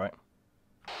ground, right?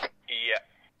 Yeah.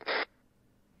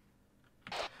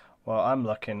 Well, I'm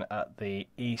looking at the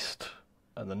east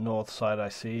and the north side. I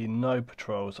see no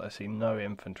patrols. I see no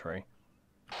infantry.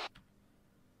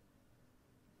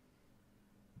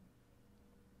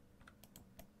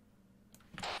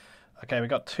 Okay, we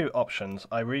got two options.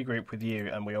 I regroup with you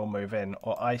and we all move in,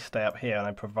 or I stay up here and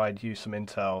I provide you some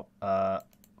intel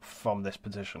from this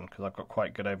position, because I've got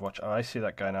quite good overwatch. Oh, I see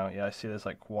that guy now. Yeah, I see there's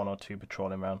like 1 or 2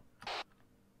 patrolling around.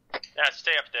 Yeah,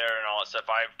 stay up there and all that stuff.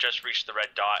 I've just reached the red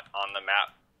dot on the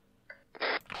map.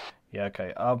 Yeah,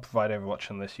 okay. I'll provide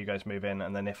overwatch on this. You guys move in,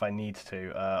 and then if I need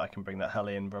to, I can bring that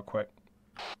heli in real quick.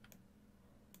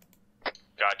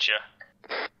 Gotcha.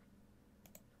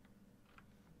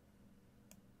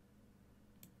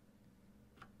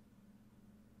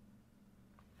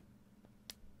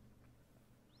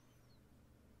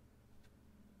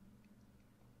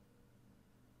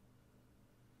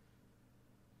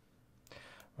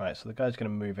 Right, so the guy's going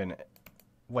to move in.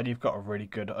 When you've got a really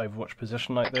good overwatch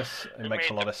position like this, it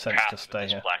makes a lot of sense to stay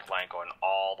here. Black line going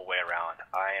all the way around.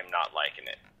 I am not liking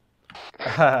it.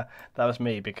 That was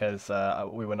me, because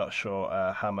we were not sure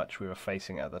how much we were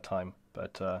facing at the time,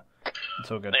 but it's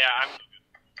all good. Yeah,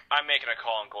 I'm making a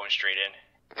call and going straight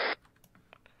in.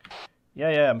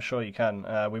 Yeah, I'm sure you can.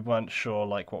 We weren't sure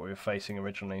like what we were facing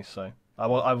originally, so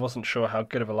I wasn't sure how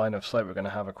good of a line of sight we're going to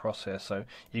have across here, so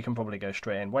you can probably go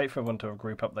straight in. Wait for everyone to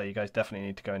group up there. You guys definitely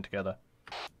need to go in together.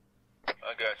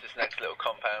 I'll go to this next little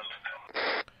compound.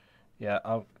 Yeah,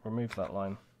 I'll remove that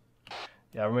line.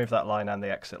 Yeah, remove that line and the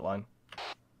exit line.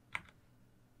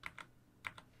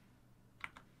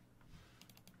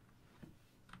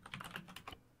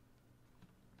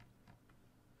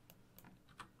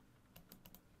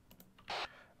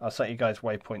 I'll set you guys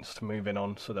waypoints to move in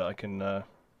on so that I can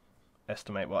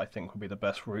estimate what I think would be the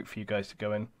best route for you guys to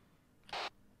go in.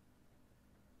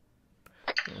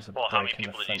 Well, how many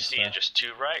people did you see? Just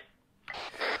 2, right?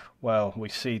 Well, we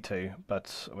see 2,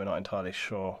 but we're not entirely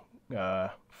sure.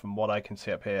 From what I can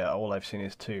see up here, all I've seen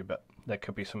is 2, but there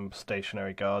could be some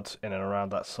stationary guards in and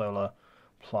around that solar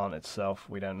plant itself.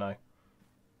 We don't know.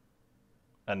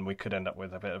 And we could end up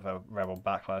with a bit of a rebel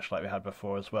backlash like we had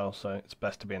before as well, so it's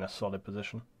best to be in a solid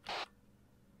position.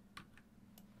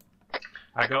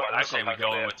 I say we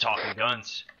go in with talking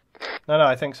guns. No,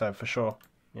 I think so, for sure.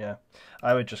 Yeah.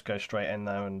 I would just go straight in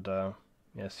there and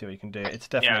yeah, see what you can do. It's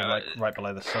definitely like right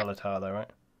below the solar tower though, right?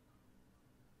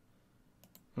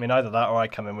 I mean, either that or I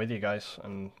come in with you guys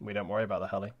and we don't worry about the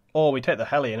heli. Or we take the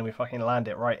heli in and we fucking land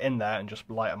it right in there and just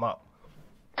light them up.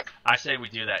 I say we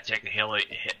do that. Take the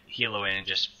helo in and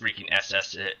just freaking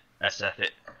SF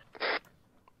it.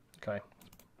 Okay.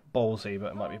 Ballsy,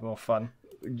 but it might be more fun.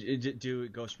 Do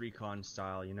it Ghost Recon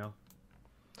style, you know?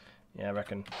 Yeah, I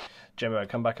reckon. Jimbo,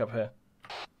 come back up here.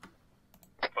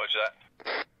 Roger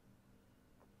that.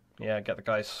 Yeah, get the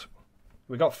guys.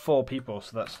 We got 4 people,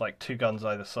 so that's like 2 guns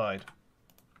either side.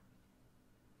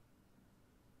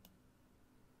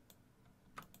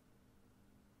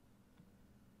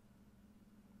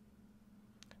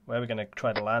 Where are we going to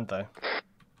try to land, though?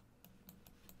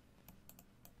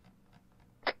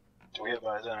 Do we have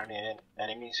eyes on any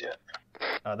enemies yet?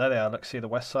 Oh, there they are. Look, see the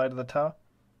west side of the tower?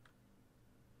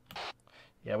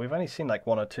 Yeah, we've only seen like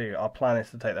 1 or 2. Our plan is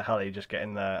to take the heli, just get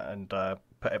in there and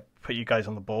put you guys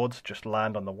on the boards. Just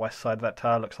land on the west side of that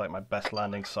tower. Looks like my best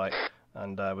landing site.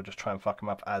 And we'll just try and fuck them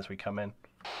up as we come in.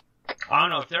 I don't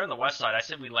know. If they're on the west side, I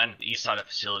said we land at the east side of the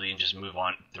facility and just move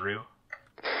on through.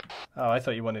 Oh, I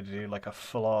thought you wanted to do like a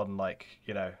full-on, like,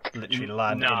 you know, literally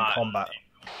land in combat.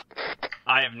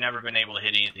 I have never been able to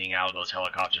hit anything out of those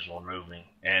helicopters while moving,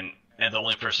 and the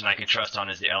only person I can trust on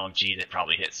is the LMG that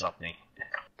probably hit something.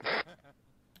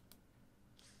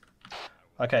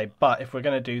 Okay, but if we're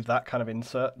going to do that kind of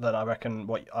insert, then I reckon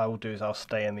what I will do is I'll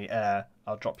stay in the air,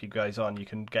 I'll drop you guys on, you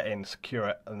can get in, secure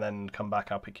it, and then come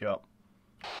back, I'll pick you up.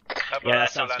 Yeah,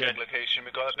 that sounds good. Location.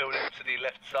 We've got a building to the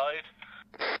left side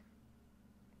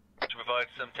to provide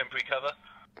some temporary cover.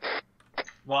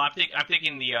 Well, I'm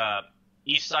thinking the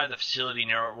east side of the facility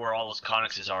near where all those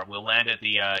connexes are. We'll land at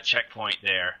the checkpoint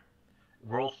there,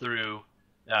 roll through,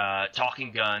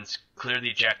 talking guns, clear the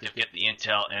objective, get the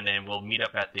intel, and then we'll meet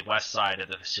up at the west side of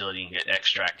the facility and get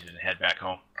extracted and head back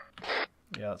home.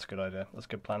 Yeah, that's a good idea. That's a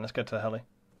good plan. Let's go to the heli.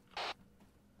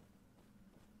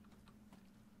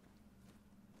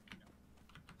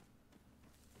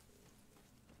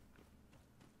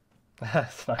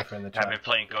 Sniper in the chat. I've been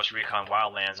playing Ghost Recon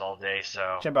Wildlands all day,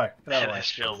 so Jimbo, get out of the way.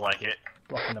 this feels like it.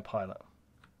 Blocking the pilot.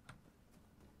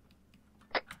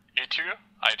 You too?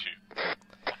 I too.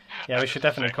 Yeah, we should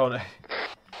definitely call it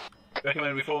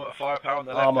Recommend we form a firepower on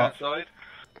the ARMA. left-hand side.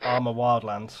 ARMA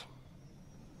Wildlands.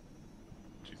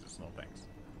 Jesus, no thanks.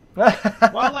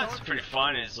 Wildlands is pretty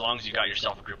fun as long as you got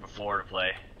yourself a group of 4 to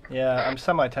play. Yeah, I'm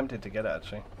semi-tempted to get it,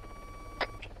 actually.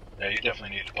 Yeah, you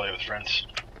definitely need to play with friends.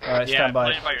 Alright, Yeah, stand by.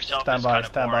 playing by yourself Stand is by, kinda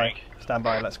stand boring. by. Stand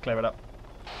by, let's clear it up.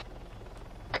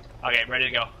 Okay, ready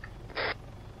to go.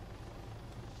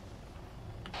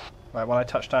 Right, when I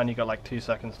touch down, you got like 2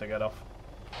 seconds to get off.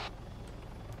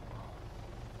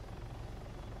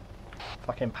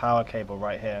 Fucking power cable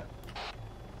right here.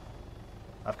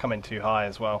 I've come in too high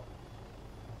as well.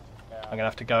 Yeah, I'm gonna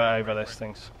have to go over those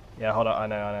things. Yeah, hold on, I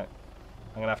know.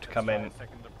 I'm gonna have to come try in. a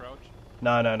second approach.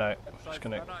 No. I'm Try, just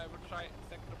gonna. no, I would try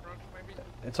second approach maybe.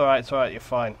 It's alright, you're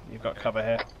fine. You've got cover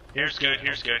here. Here's good,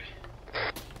 here's good.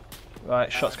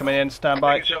 Right, shots coming in, stand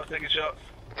by. Taking shots.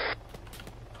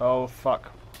 Oh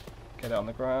fuck. Get it on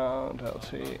the ground,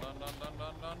 LT.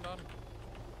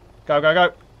 Done.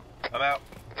 Go. I'm out.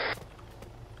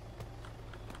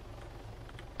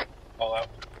 All out.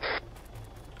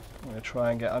 I'm gonna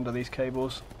try and get under these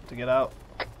cables to get out.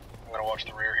 I'm gonna watch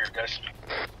the rear here, guys.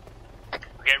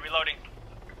 Okay, reloading.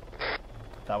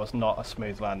 That was not a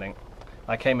smooth landing.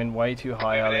 I came in way too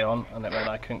high early on, and it meant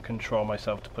I couldn't control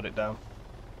myself to put it down.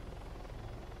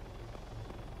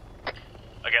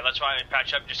 Okay, let's try and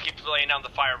patch up. Just keep laying down the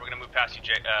fire. We're gonna move past you,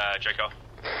 Draco.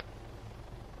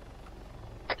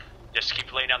 Just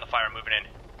keep laying down the fire, moving in.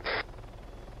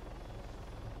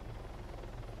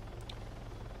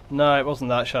 No, it wasn't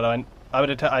that, Shadow.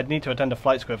 I'd need to attend a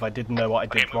flight school if I didn't know what I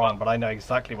did Okay, move wrong, on. but I know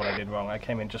exactly what I did wrong. I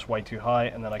came in just way too high,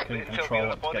 and then I couldn't Did it control tell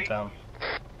me it to on the get down.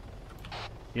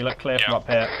 You look clear from Yeah. up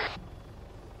here.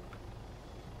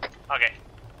 Okay.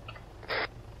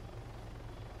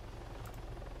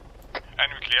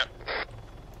 Enemy clear.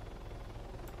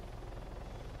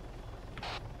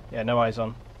 Yeah, no eyes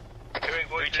on. Hearing 3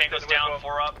 voices tangos in the down, window.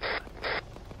 4 up.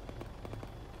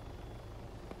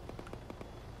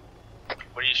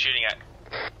 What are you shooting at?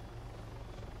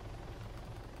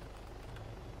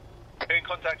 Hearing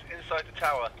contact inside the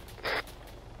tower.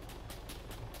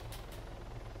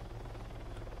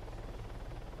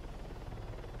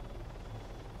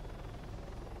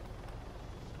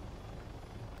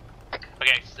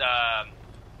 Okay,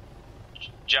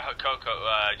 Coco,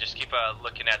 just keep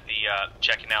looking at the,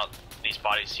 checking out these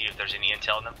bodies, see if there's any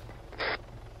intel in them.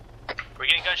 We're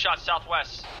getting gunshots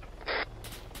southwest.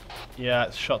 Yeah,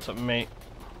 it's shots at me.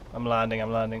 I'm landing.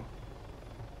 Okay,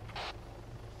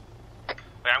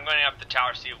 I'm going up the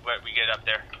tower, see what we get up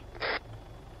there.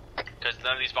 Because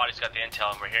none of these bodies got the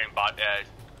intel, and we're hearing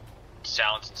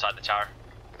sounds inside the tower.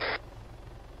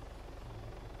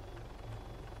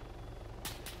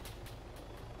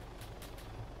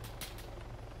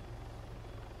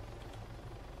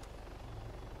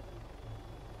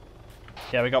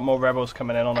 Yeah, we got more rebels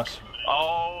coming in on us.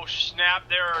 Oh snap,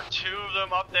 there are 2 of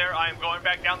them up there. I am going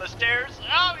back down the stairs.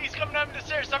 Oh, he's coming down the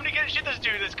stairs. Somebody shoot this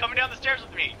dude that's coming down the stairs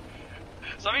with me.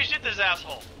 Somebody shoot this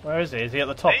asshole. Where is he? Is he at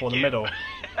the top Thank or the you. middle?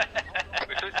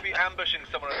 We're supposed to be ambushing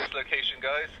someone at this location,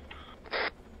 guys.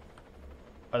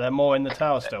 Are there more in the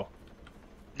tower still?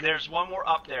 There's one more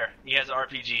up there. He has an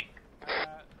RPG.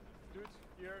 Dude,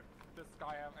 here, this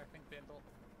guy, I think the intel.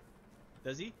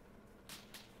 Does he?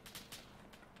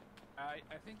 I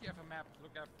think you have a map.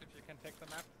 Look up if you can take the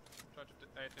map. Try to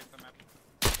take the map.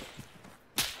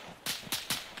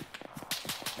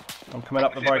 I'm coming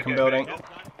up the broken building.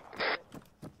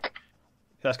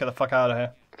 Let's get the fuck out of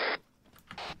here.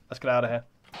 Let's get out of here.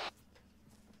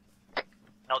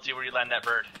 LT, where you land that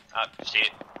bird? See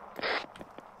it.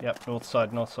 Yep, north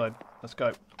side. Let's go.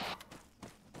 On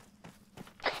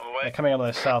the way. They're coming out of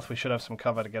the south. We should have some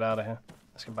cover to get out of here.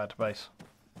 Let's get back to base.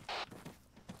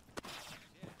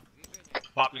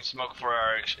 Popping smoke for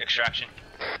our extraction.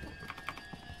 Let's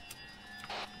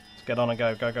get on and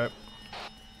go. Go.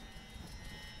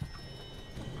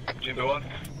 Jimbo on.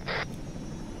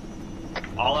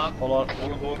 All up. Hold on.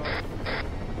 All aboard.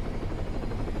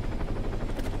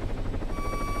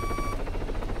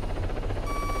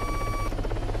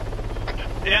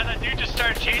 Yeah, dude just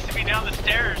started chasing me down the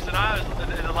stairs, and I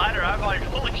was in the ladder. I'm like,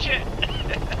 holy shit!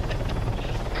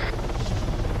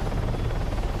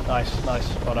 Nice, nice.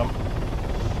 Hold on.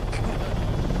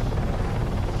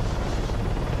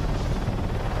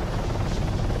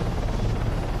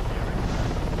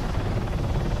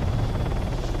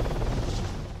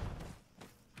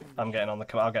 I'm getting on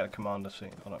the. I'll get the commander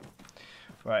seat. Hold on.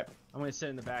 Right. I'm gonna sit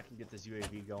in the back and get this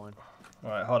UAV going. All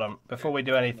right. Hold on. Before we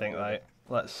do anything, though,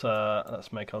 let's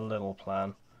make a little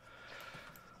plan.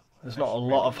 There's not a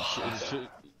lot of.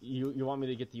 You want me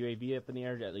to get the UAV up in the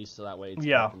air at least so that way it's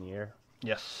Yeah. up in the air?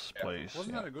 Yes, please.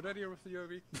 Wasn't that a good idea with the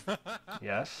UAV?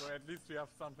 Yes. So at least we have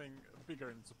something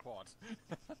bigger in support.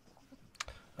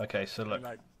 Okay, so look,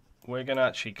 Like, we're gonna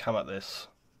actually come at this.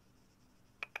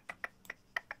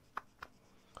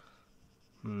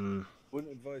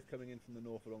 Wouldn't advise coming in from the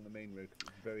north along the main road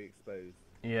because it's very exposed.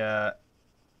 Yeah.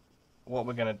 What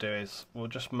we're gonna do is we'll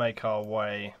just make our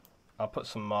way. I'll put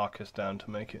some markers down to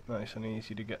make it nice and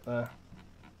easy to get there.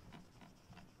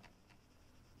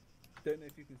 Don't know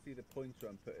if you can see the pointer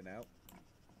I'm putting out.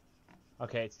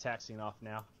 Okay, it's taxiing off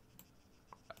now.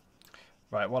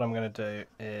 Right, what I'm going to do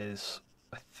is,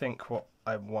 I think what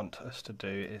I want us to do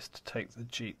is to take the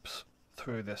jeeps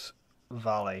through this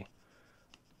valley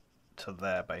to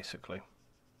there, basically.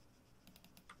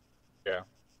 yeah.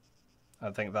 I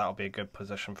think that'll be a good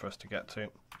position for us to get to,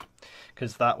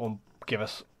 because that will give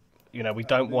us, you know, we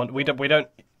don't even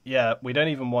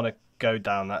want to go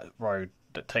down that road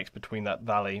that takes between that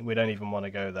valley. We don't even want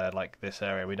to go there, like this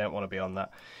area. We don't want to be on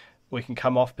that. We can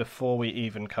come off before we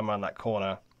even come around that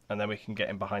corner, and then we can get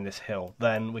in behind this hill.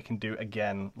 Then we can do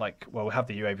again, like, well, we have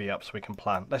the UAV up so we can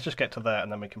plan. Let's just get to there and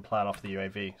then we can plan off the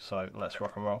UAV. So let's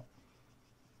rock and roll.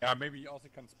 Yeah, maybe you also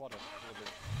can spot it a little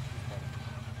bit.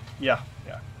 Yeah,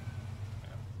 yeah.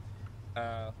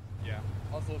 Yeah.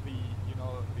 Also, the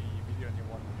video in your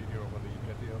one video over the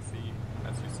Jet DLC,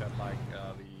 as you said, like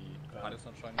the pilot's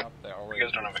not showing up. They're already. You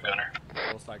guys don't have a gunner.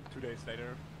 It was like 2 days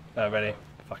later. Ready?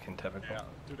 Fucking typical. Yeah,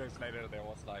 2 days later there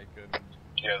was like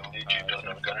Yeah, the lead jeep doesn't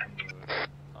have a gunner.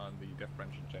 on the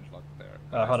differential changelog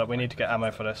there. Hold up, we need to get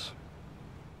ammo for this.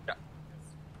 Yeah.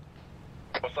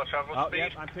 What's our travel Oh, speed?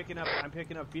 yep, I'm picking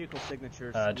up vehicle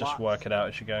signatures. Just Lots. work it out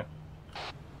as you go.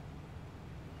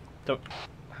 So,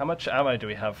 how much ammo do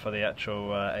we have for the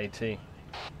actual AT?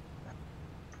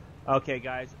 Okay,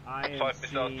 guys, I am 5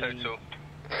 missiles seeing. total.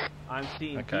 I'm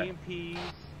seeing Okay. BMPs,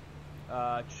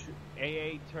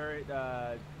 AA turret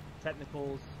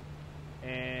technicals,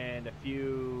 and a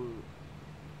few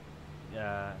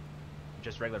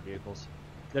just regular vehicles.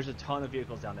 There's a ton of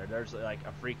vehicles down there. There's like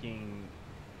a freaking,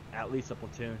 at least a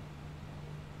platoon.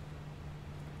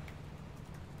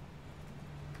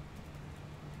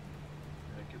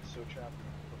 It gets so choppy.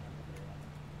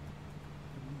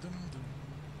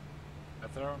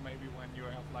 There, maybe when you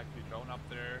have like the drone up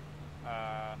there,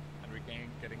 and we're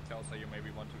getting closer, you maybe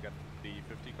want to get the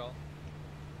 50 call.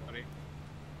 Ready?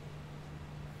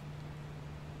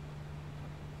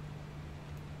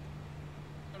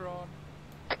 Drone.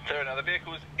 So now the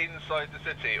vehicles inside the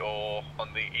city or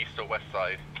on the east or west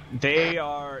side? They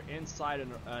are inside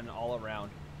and all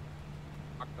around.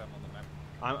 Mark them on the map.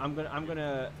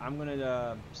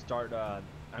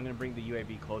 I'm gonna bring the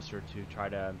UAV closer to try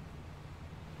to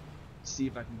see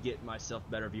if I can get myself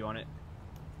a better view on it.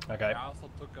 Okay. I also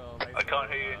took a laser, I can't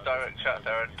hear you in direct chat,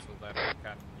 Darren. so that I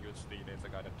can use the laser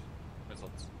guided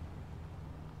missiles.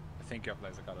 I think you have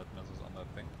laser guided missiles on that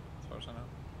thing, as far as I know.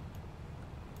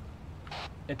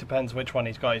 It depends which one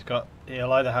he's got.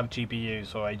 He'll either have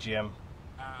GPUs or AGM.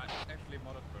 It's actually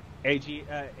modded version.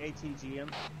 ATGM.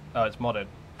 Oh, it's modded.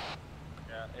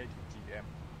 Yeah, ATGM.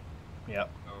 Yeah.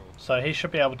 Oh. So he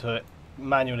should be able to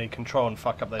manually control and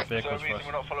fuck up those So the vehicles for reason us.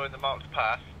 we're not following the marked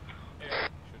path. Yeah,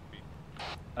 should be.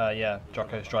 Yeah,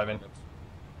 Jocko's driving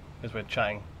because we're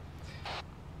chatting.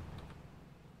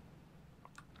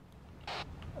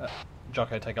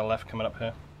 Jocko, take a left coming up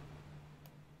here.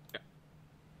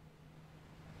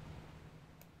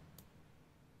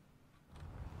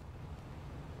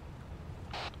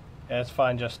 Yeah, it's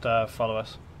fine, just follow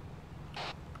us.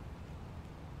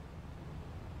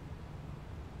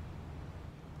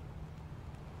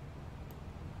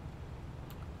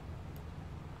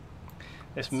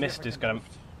 This mist is gonna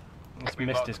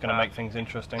make things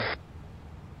interesting. Just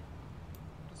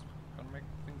gonna make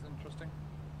things interesting.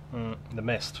 The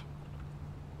mist.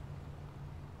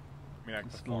 I mean, like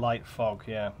It's the fog. light fog,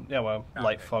 yeah. Yeah, well,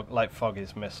 Okay. light fog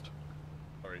is mist.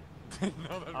 Sorry.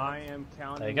 I am There you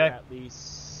counting go. at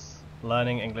least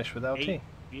Learning English with LT. 8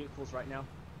 vehicles right now on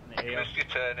the You AO. missed your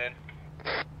turn in.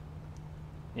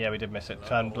 Yeah, we did miss it. Well,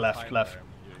 Turn all the left, time left. there in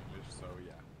English, so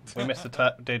We missed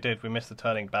the we missed the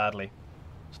turning badly.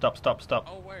 Stop, stop, stop.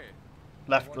 Oh wait.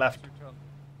 Left, left. Turn?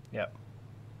 Yep.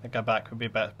 Go back. Would be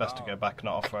best to go back,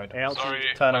 not off road. Sorry.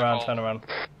 Turn my around, fault. turn around.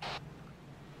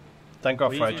 Don't go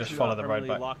off road. Just follow the road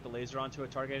back. Lock the laser onto a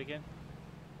target again.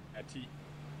 T.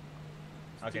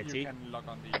 Okay, You T. can lock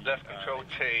on the Left control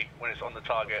T when it's on the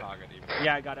target. even.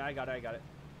 Yeah, I got it.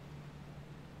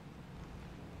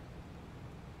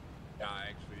 Yeah, I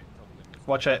actually totally missed.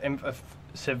 Watch it.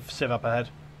 Civ up ahead.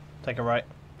 Take a right.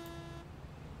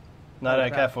 No, no,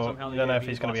 careful. You don't know if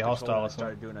he's going to be hostile or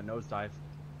something. Started doing a nosedive.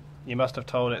 You must have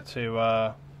told it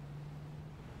to.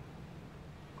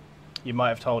 You might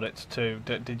have told it to.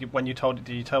 Did you? When you told it,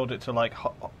 did you told it to like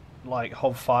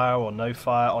hold fire or no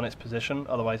fire on its position?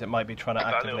 Otherwise, it might be trying to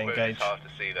actively engage. It's hard to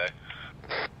see though.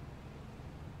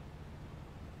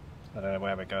 I don't know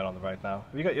where we're going on the road now.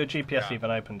 Have you got your GPS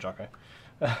even open, Jocko?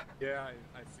 Yeah,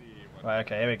 I see. Right.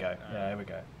 Okay. Here we go. Yeah. Here we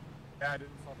go. Yeah, I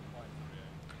didn't saw the point.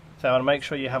 So I want to make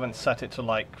sure you haven't set it to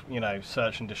like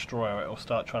search and destroy, or it'll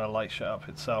start trying to light shit up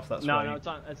itself. That's no,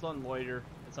 it's on loiter.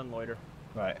 It's on loiter.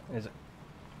 Right. Is it?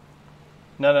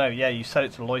 No, yeah, you set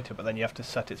it to loiter, but then you have to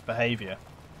set its behaviour.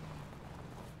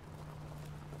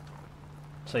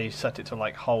 So you set it to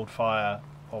like hold fire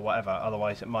or whatever,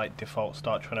 otherwise it might default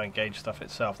start trying to engage stuff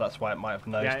itself. That's why it might have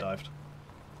nosedived.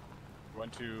 You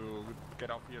want to get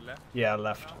off your left? Yeah,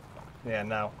 left. Yeah,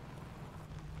 now.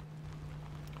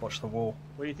 Watch the wall.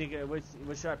 What do you think? What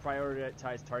should I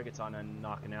prioritize targets on and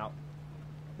knocking out?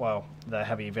 Well, they're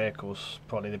heavy vehicles,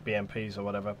 probably the BMPs or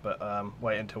whatever, but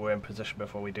wait until we're in position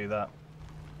before we do that.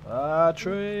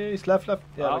 Trees! Left, left.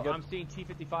 Yeah, we're good. I'm seeing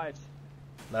T-55s.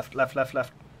 Left, left, left,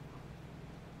 left.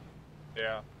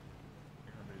 Yeah.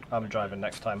 I'm driving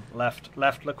next time. Left,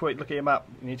 left. Look at your map.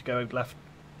 You need to go left.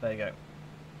 There you go.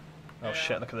 Oh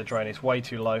shit! Look at the drone. It's way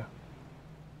too low.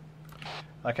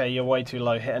 Okay, you're way too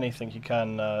low. Hit anything you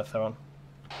can, Theron.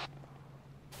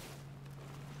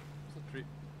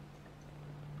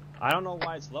 I don't know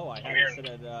why it's low. I had it set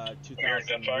at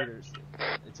 2,000 meters,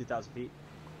 2,000 feet.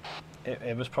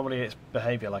 It was probably its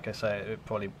behaviour, like I say.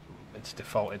 It's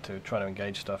defaulted to trying to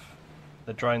engage stuff.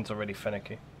 The drones are really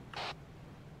finicky.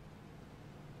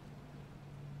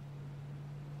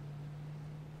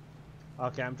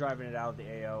 Okay, I'm driving it out of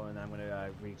the AO, and I'm going to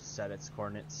reset its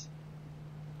coordinates.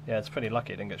 Yeah, it's pretty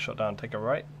lucky it didn't get shot down. Take a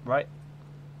right, right.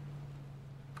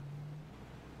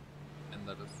 And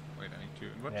that is. Wait, I need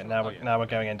to. Yeah, now we're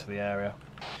going into the area.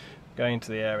 Going into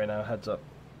the area now. Heads up.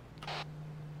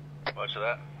 Watch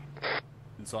that.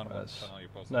 It's on.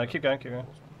 No, keep going, keep going.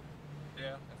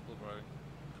 Yeah, I'm still driving.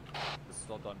 This is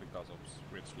all done because of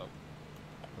grid slope.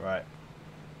 Right.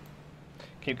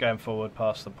 Keep going forward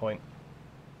past the point.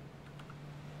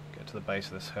 Get to the base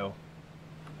of this hill.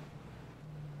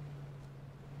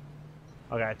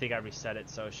 Okay, I think I reset it,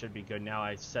 so it should be good now.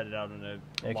 I set it out on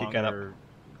a keep going up.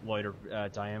 loiter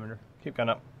diameter. Keep going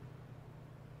up.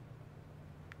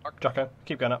 Jocko,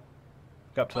 keep going up.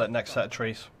 Go up to that next set of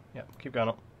trees. Yeah, keep going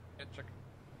up. Yeah, check.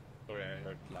 Sorry, I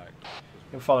heard like.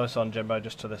 You'll follow us on, Jimbo,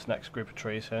 just to this next group of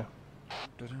trees here.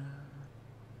 Choose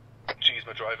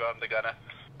my driver, I'm the gunner.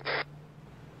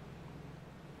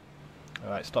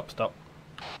 Alright, stop, stop.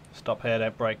 Stop here,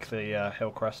 don't break the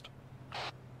hill crest. I'm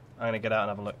going to get out and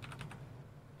have a look.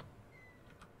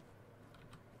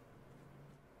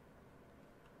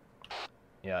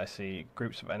 Yeah, I see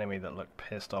groups of enemy that look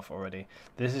pissed off already.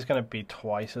 This is going to be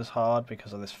twice as hard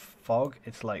because of this fog.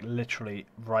 It's like literally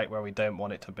right where we don't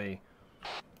want it to be.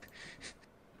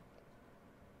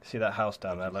 See that house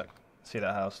down there, look. See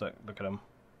that house, look at them.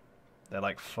 They're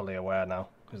like fully aware now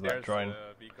because that drone.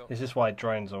 This is why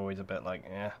drones are always a bit like,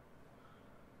 yeah.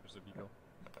 There's a vehicle.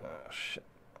 Oh shit.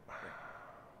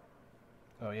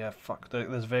 Oh yeah, fuck.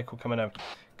 There's a vehicle coming in.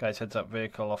 Guys, heads up,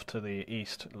 vehicle off to the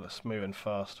east. Let's move in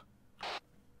fast.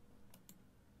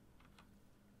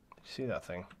 Did you see that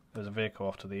thing? There's a vehicle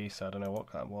off to the east. I don't know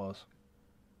what that was.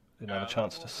 Didn't have a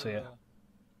chance to see it.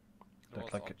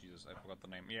 Looked like it. Jesus, I forgot the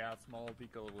name. Yeah, small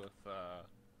vehicle with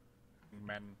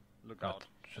men. Look out.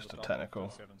 Just a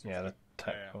technical. Yeah, the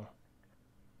technical.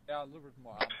 Yeah, a little bit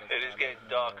more armed. It is getting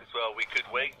dark as well. We could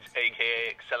wait, aka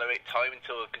accelerate time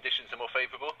until conditions are more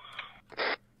favourable.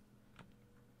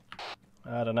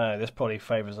 I don't know. This probably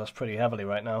favours us pretty heavily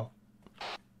right now.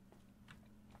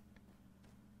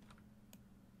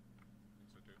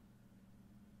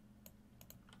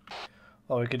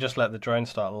 Or we could just let the drone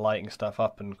start lighting stuff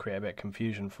up and create a bit of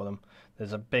confusion for them.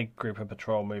 There's a big group of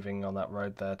patrol moving on that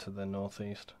road there to the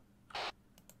northeast.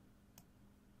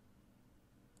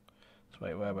 So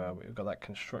wait, where were we? We've got that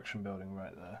construction building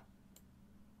right there.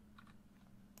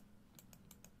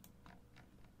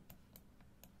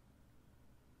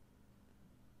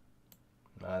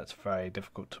 It's very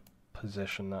difficult to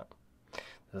position that.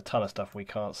 There's a ton of stuff we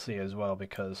can't see as well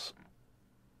because...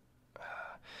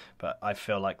 But I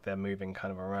feel like they're moving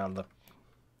kind of around the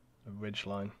ridge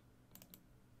line.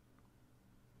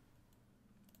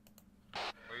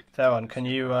 Theron, can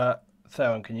you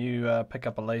pick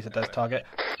up a laser des target?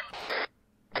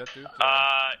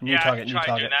 New target, new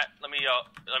target. Doing that. Let me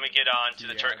get on to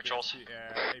the turret controls.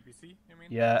 APC, you mean?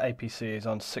 Yeah, APC is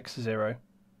on 6-0.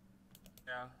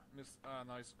 Yeah,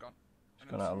 no, he's gone.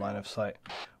 He's gone out of line of sight.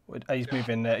 He's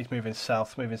moving. He's moving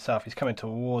south. Moving south. He's coming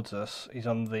towards us. He's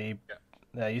on the.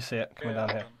 There, you see it coming down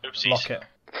here. Oopsies. Lock it.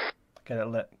 Get it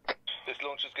lit. This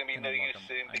launch is going to be no use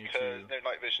soon because no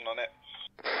night vision on it.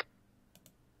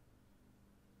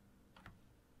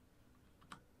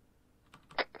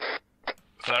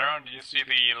 Theron, do you see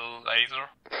the laser?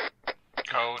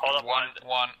 Code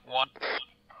 111.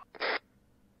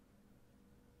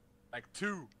 Like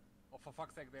 2. Oh, for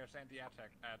fuck's sake, there's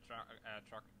anti-attack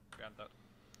truck.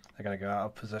 They're gonna go out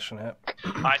of position here.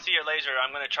 I see your laser.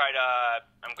 I'm gonna try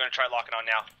locking on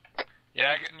now.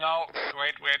 Yeah, no,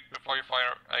 wait, before you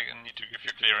fire, I need to give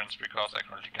you clearance because I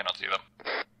currently cannot see them.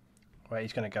 Wait,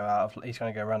 he's gonna go out of. He's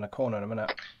gonna go around the corner in a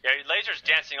minute. Yeah, your laser's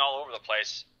dancing all over the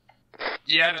place.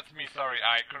 Yeah, that's me, sorry.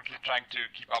 I'm currently trying to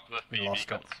keep up with the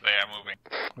vehicles. They are moving.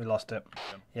 We lost it.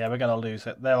 Yeah, we're gonna lose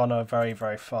it. They're on a very,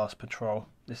 very fast patrol.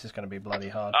 This is gonna be bloody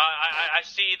hard. I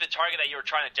see the target that you were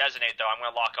trying to designate, though. I'm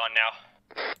gonna lock on now.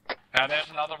 There's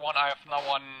another one. I have no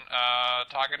one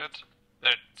targeted.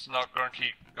 That's not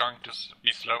currently going to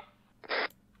be slow.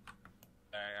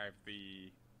 I have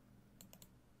the...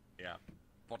 Yeah.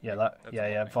 Vodnik.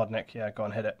 Yeah, Vodnik. Yeah, go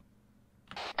on, hit it.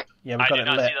 Yeah, we've got it lit.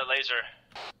 I did not see the laser.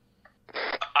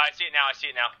 I see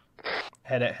it now.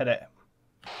 Hit it.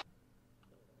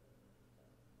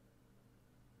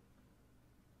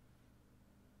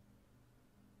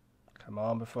 Come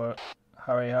on, before...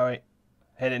 Hurry.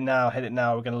 Hit it now,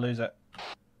 we're gonna lose it.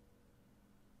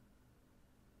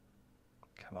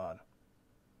 Come on.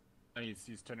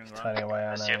 He's turning around. Turning away,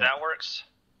 Let's see if that works.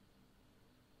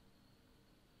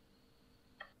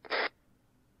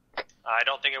 I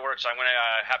don't think it works, so I'm gonna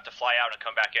have to fly out and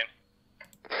come back in.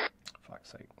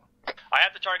 Fuck's sake. I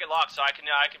have the target locked, so I can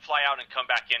fly out and come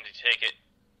back in to take it.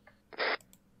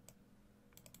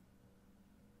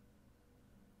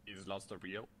 He's lost the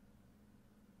wheel.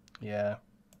 Yeah.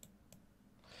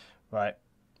 Right.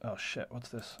 Oh shit, what's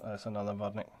this? Oh, it's another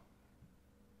Vodnik.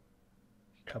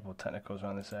 Couple of technicals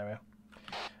around this area.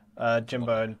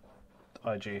 Jimbo and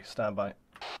IG, stand by.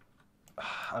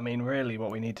 I mean, really,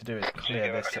 what we need to do is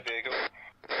clear this.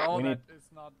 Oh, we that need... is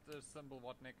not the symbol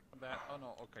Vodnik. Oh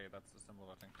no, okay, that's the symbol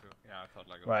I think too. Yeah, I thought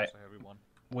like it right. was a heavy one.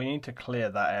 We need to clear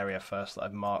that area first that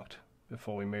I've marked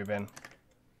before we move in.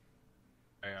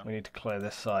 Yeah. We need to clear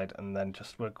this side, and then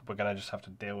just we're gonna just have to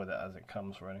deal with it as it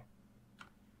comes, really.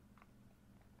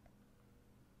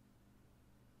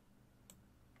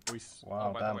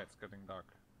 Wow, by damn. the way, it's getting dark.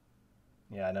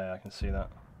 Yeah, I know, I can see that.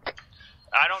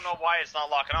 I don't know why it's not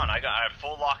locking on. I have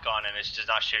full lock on and it's just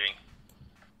not shooting.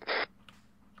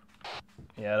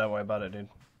 Yeah, don't worry about it, dude.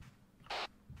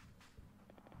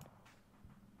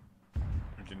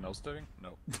 Engine no steering?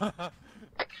 No. Oh,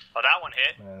 that one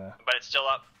hit, but it's still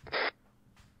up.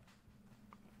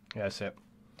 Yeah, I see it.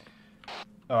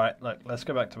 Alright, look, let's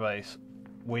go back to base.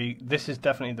 This is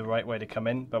definitely the right way to come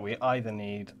in, but we either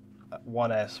need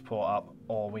one air support up,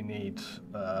 or we need,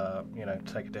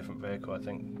 take a different vehicle. I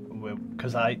think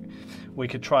because we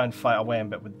could try and fight our way in,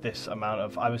 but with this amount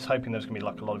of, I was hoping there's gonna be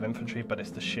like a lot of infantry, but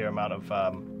it's the sheer amount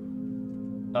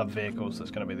of vehicles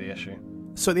that's gonna be the issue.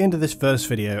 So at the end of this first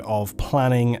video of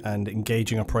planning and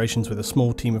engaging operations with a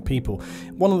small team of people,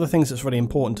 one of the things that's really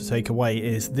important to take away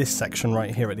is this section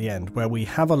right here at the end, where we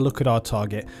have a look at our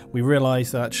target. We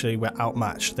realise that actually we're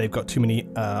outmatched. They've got too many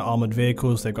armoured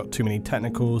vehicles, they've got too many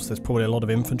technicals, there's probably a lot of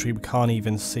infantry we can't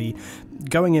even see.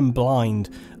 Going in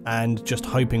blind and just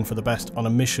hoping for the best on a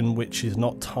mission which is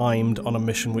not timed, on a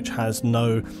mission which has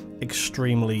no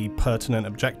extremely pertinent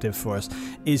objective for us,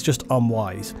 is just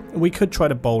unwise. We could try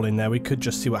to bowl in there, we could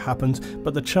just see what happens,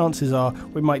 but the chances are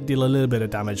we might deal a little bit of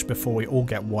damage before we all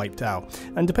get wiped out.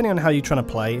 And depending on how you're trying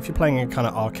to play, if you're playing a kind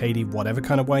of arcadey whatever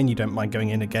kind of way and you don't mind going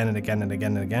in again and again and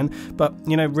again and again, but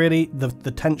really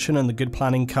the tension and the good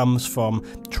planning comes from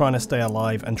trying to stay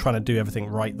alive and trying to do everything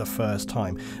right the first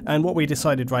time. And what we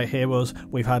decided right here was,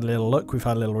 we've had a little look, we've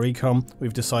had a little recon,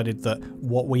 we've decided that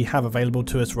what we have available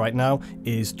to us right now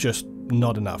is just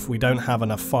not enough. We don't have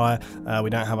enough fire, we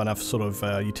don't have enough sort of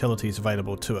utilities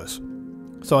available to us.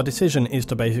 So our decision is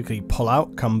to basically pull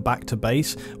out, come back to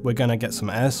base. We're going to get some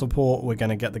air support. We're going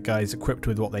to get the guys equipped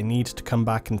with what they need to come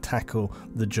back and tackle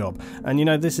the job. And you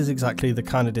know, this is exactly the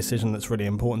kind of decision that's really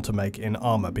important to make in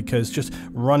ARMA, because just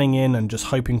running in and just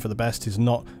hoping for the best is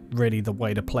not really the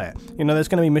way to play it. You know, there's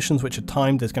going to be missions which are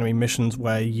timed. There's going to be missions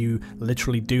where you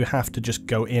literally do have to just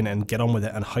go in and get on with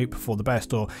it and hope for the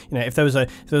best. Or, you know, if there was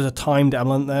a timed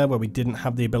element there where we didn't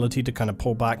have the ability to kind of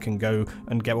pull back and go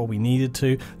and get what we needed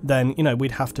to, then, you know,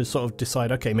 we'd have to sort of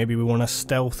decide, okay, maybe we want to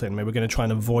stealth in, maybe we're going to try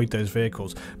and avoid those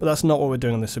vehicles. But that's not what we're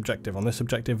doing on this objective. On this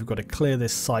objective, we've got to clear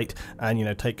this site and, you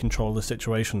know, take control of the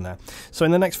situation there. So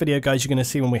in the next video, guys, you're going to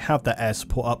see when we have that air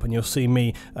support up, and you'll see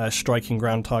me striking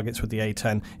ground targets with the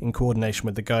A10 in coordination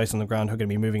with the guys on the ground who are going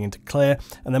to be moving into clear.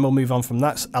 And then we'll move on from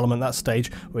that element, that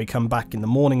stage, where we come back in the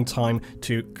morning time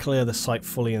to clear the site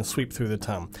fully and sweep through the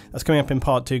town. That's coming up in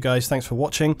part 2, guys. Thanks for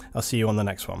watching. I'll see you on the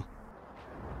next one.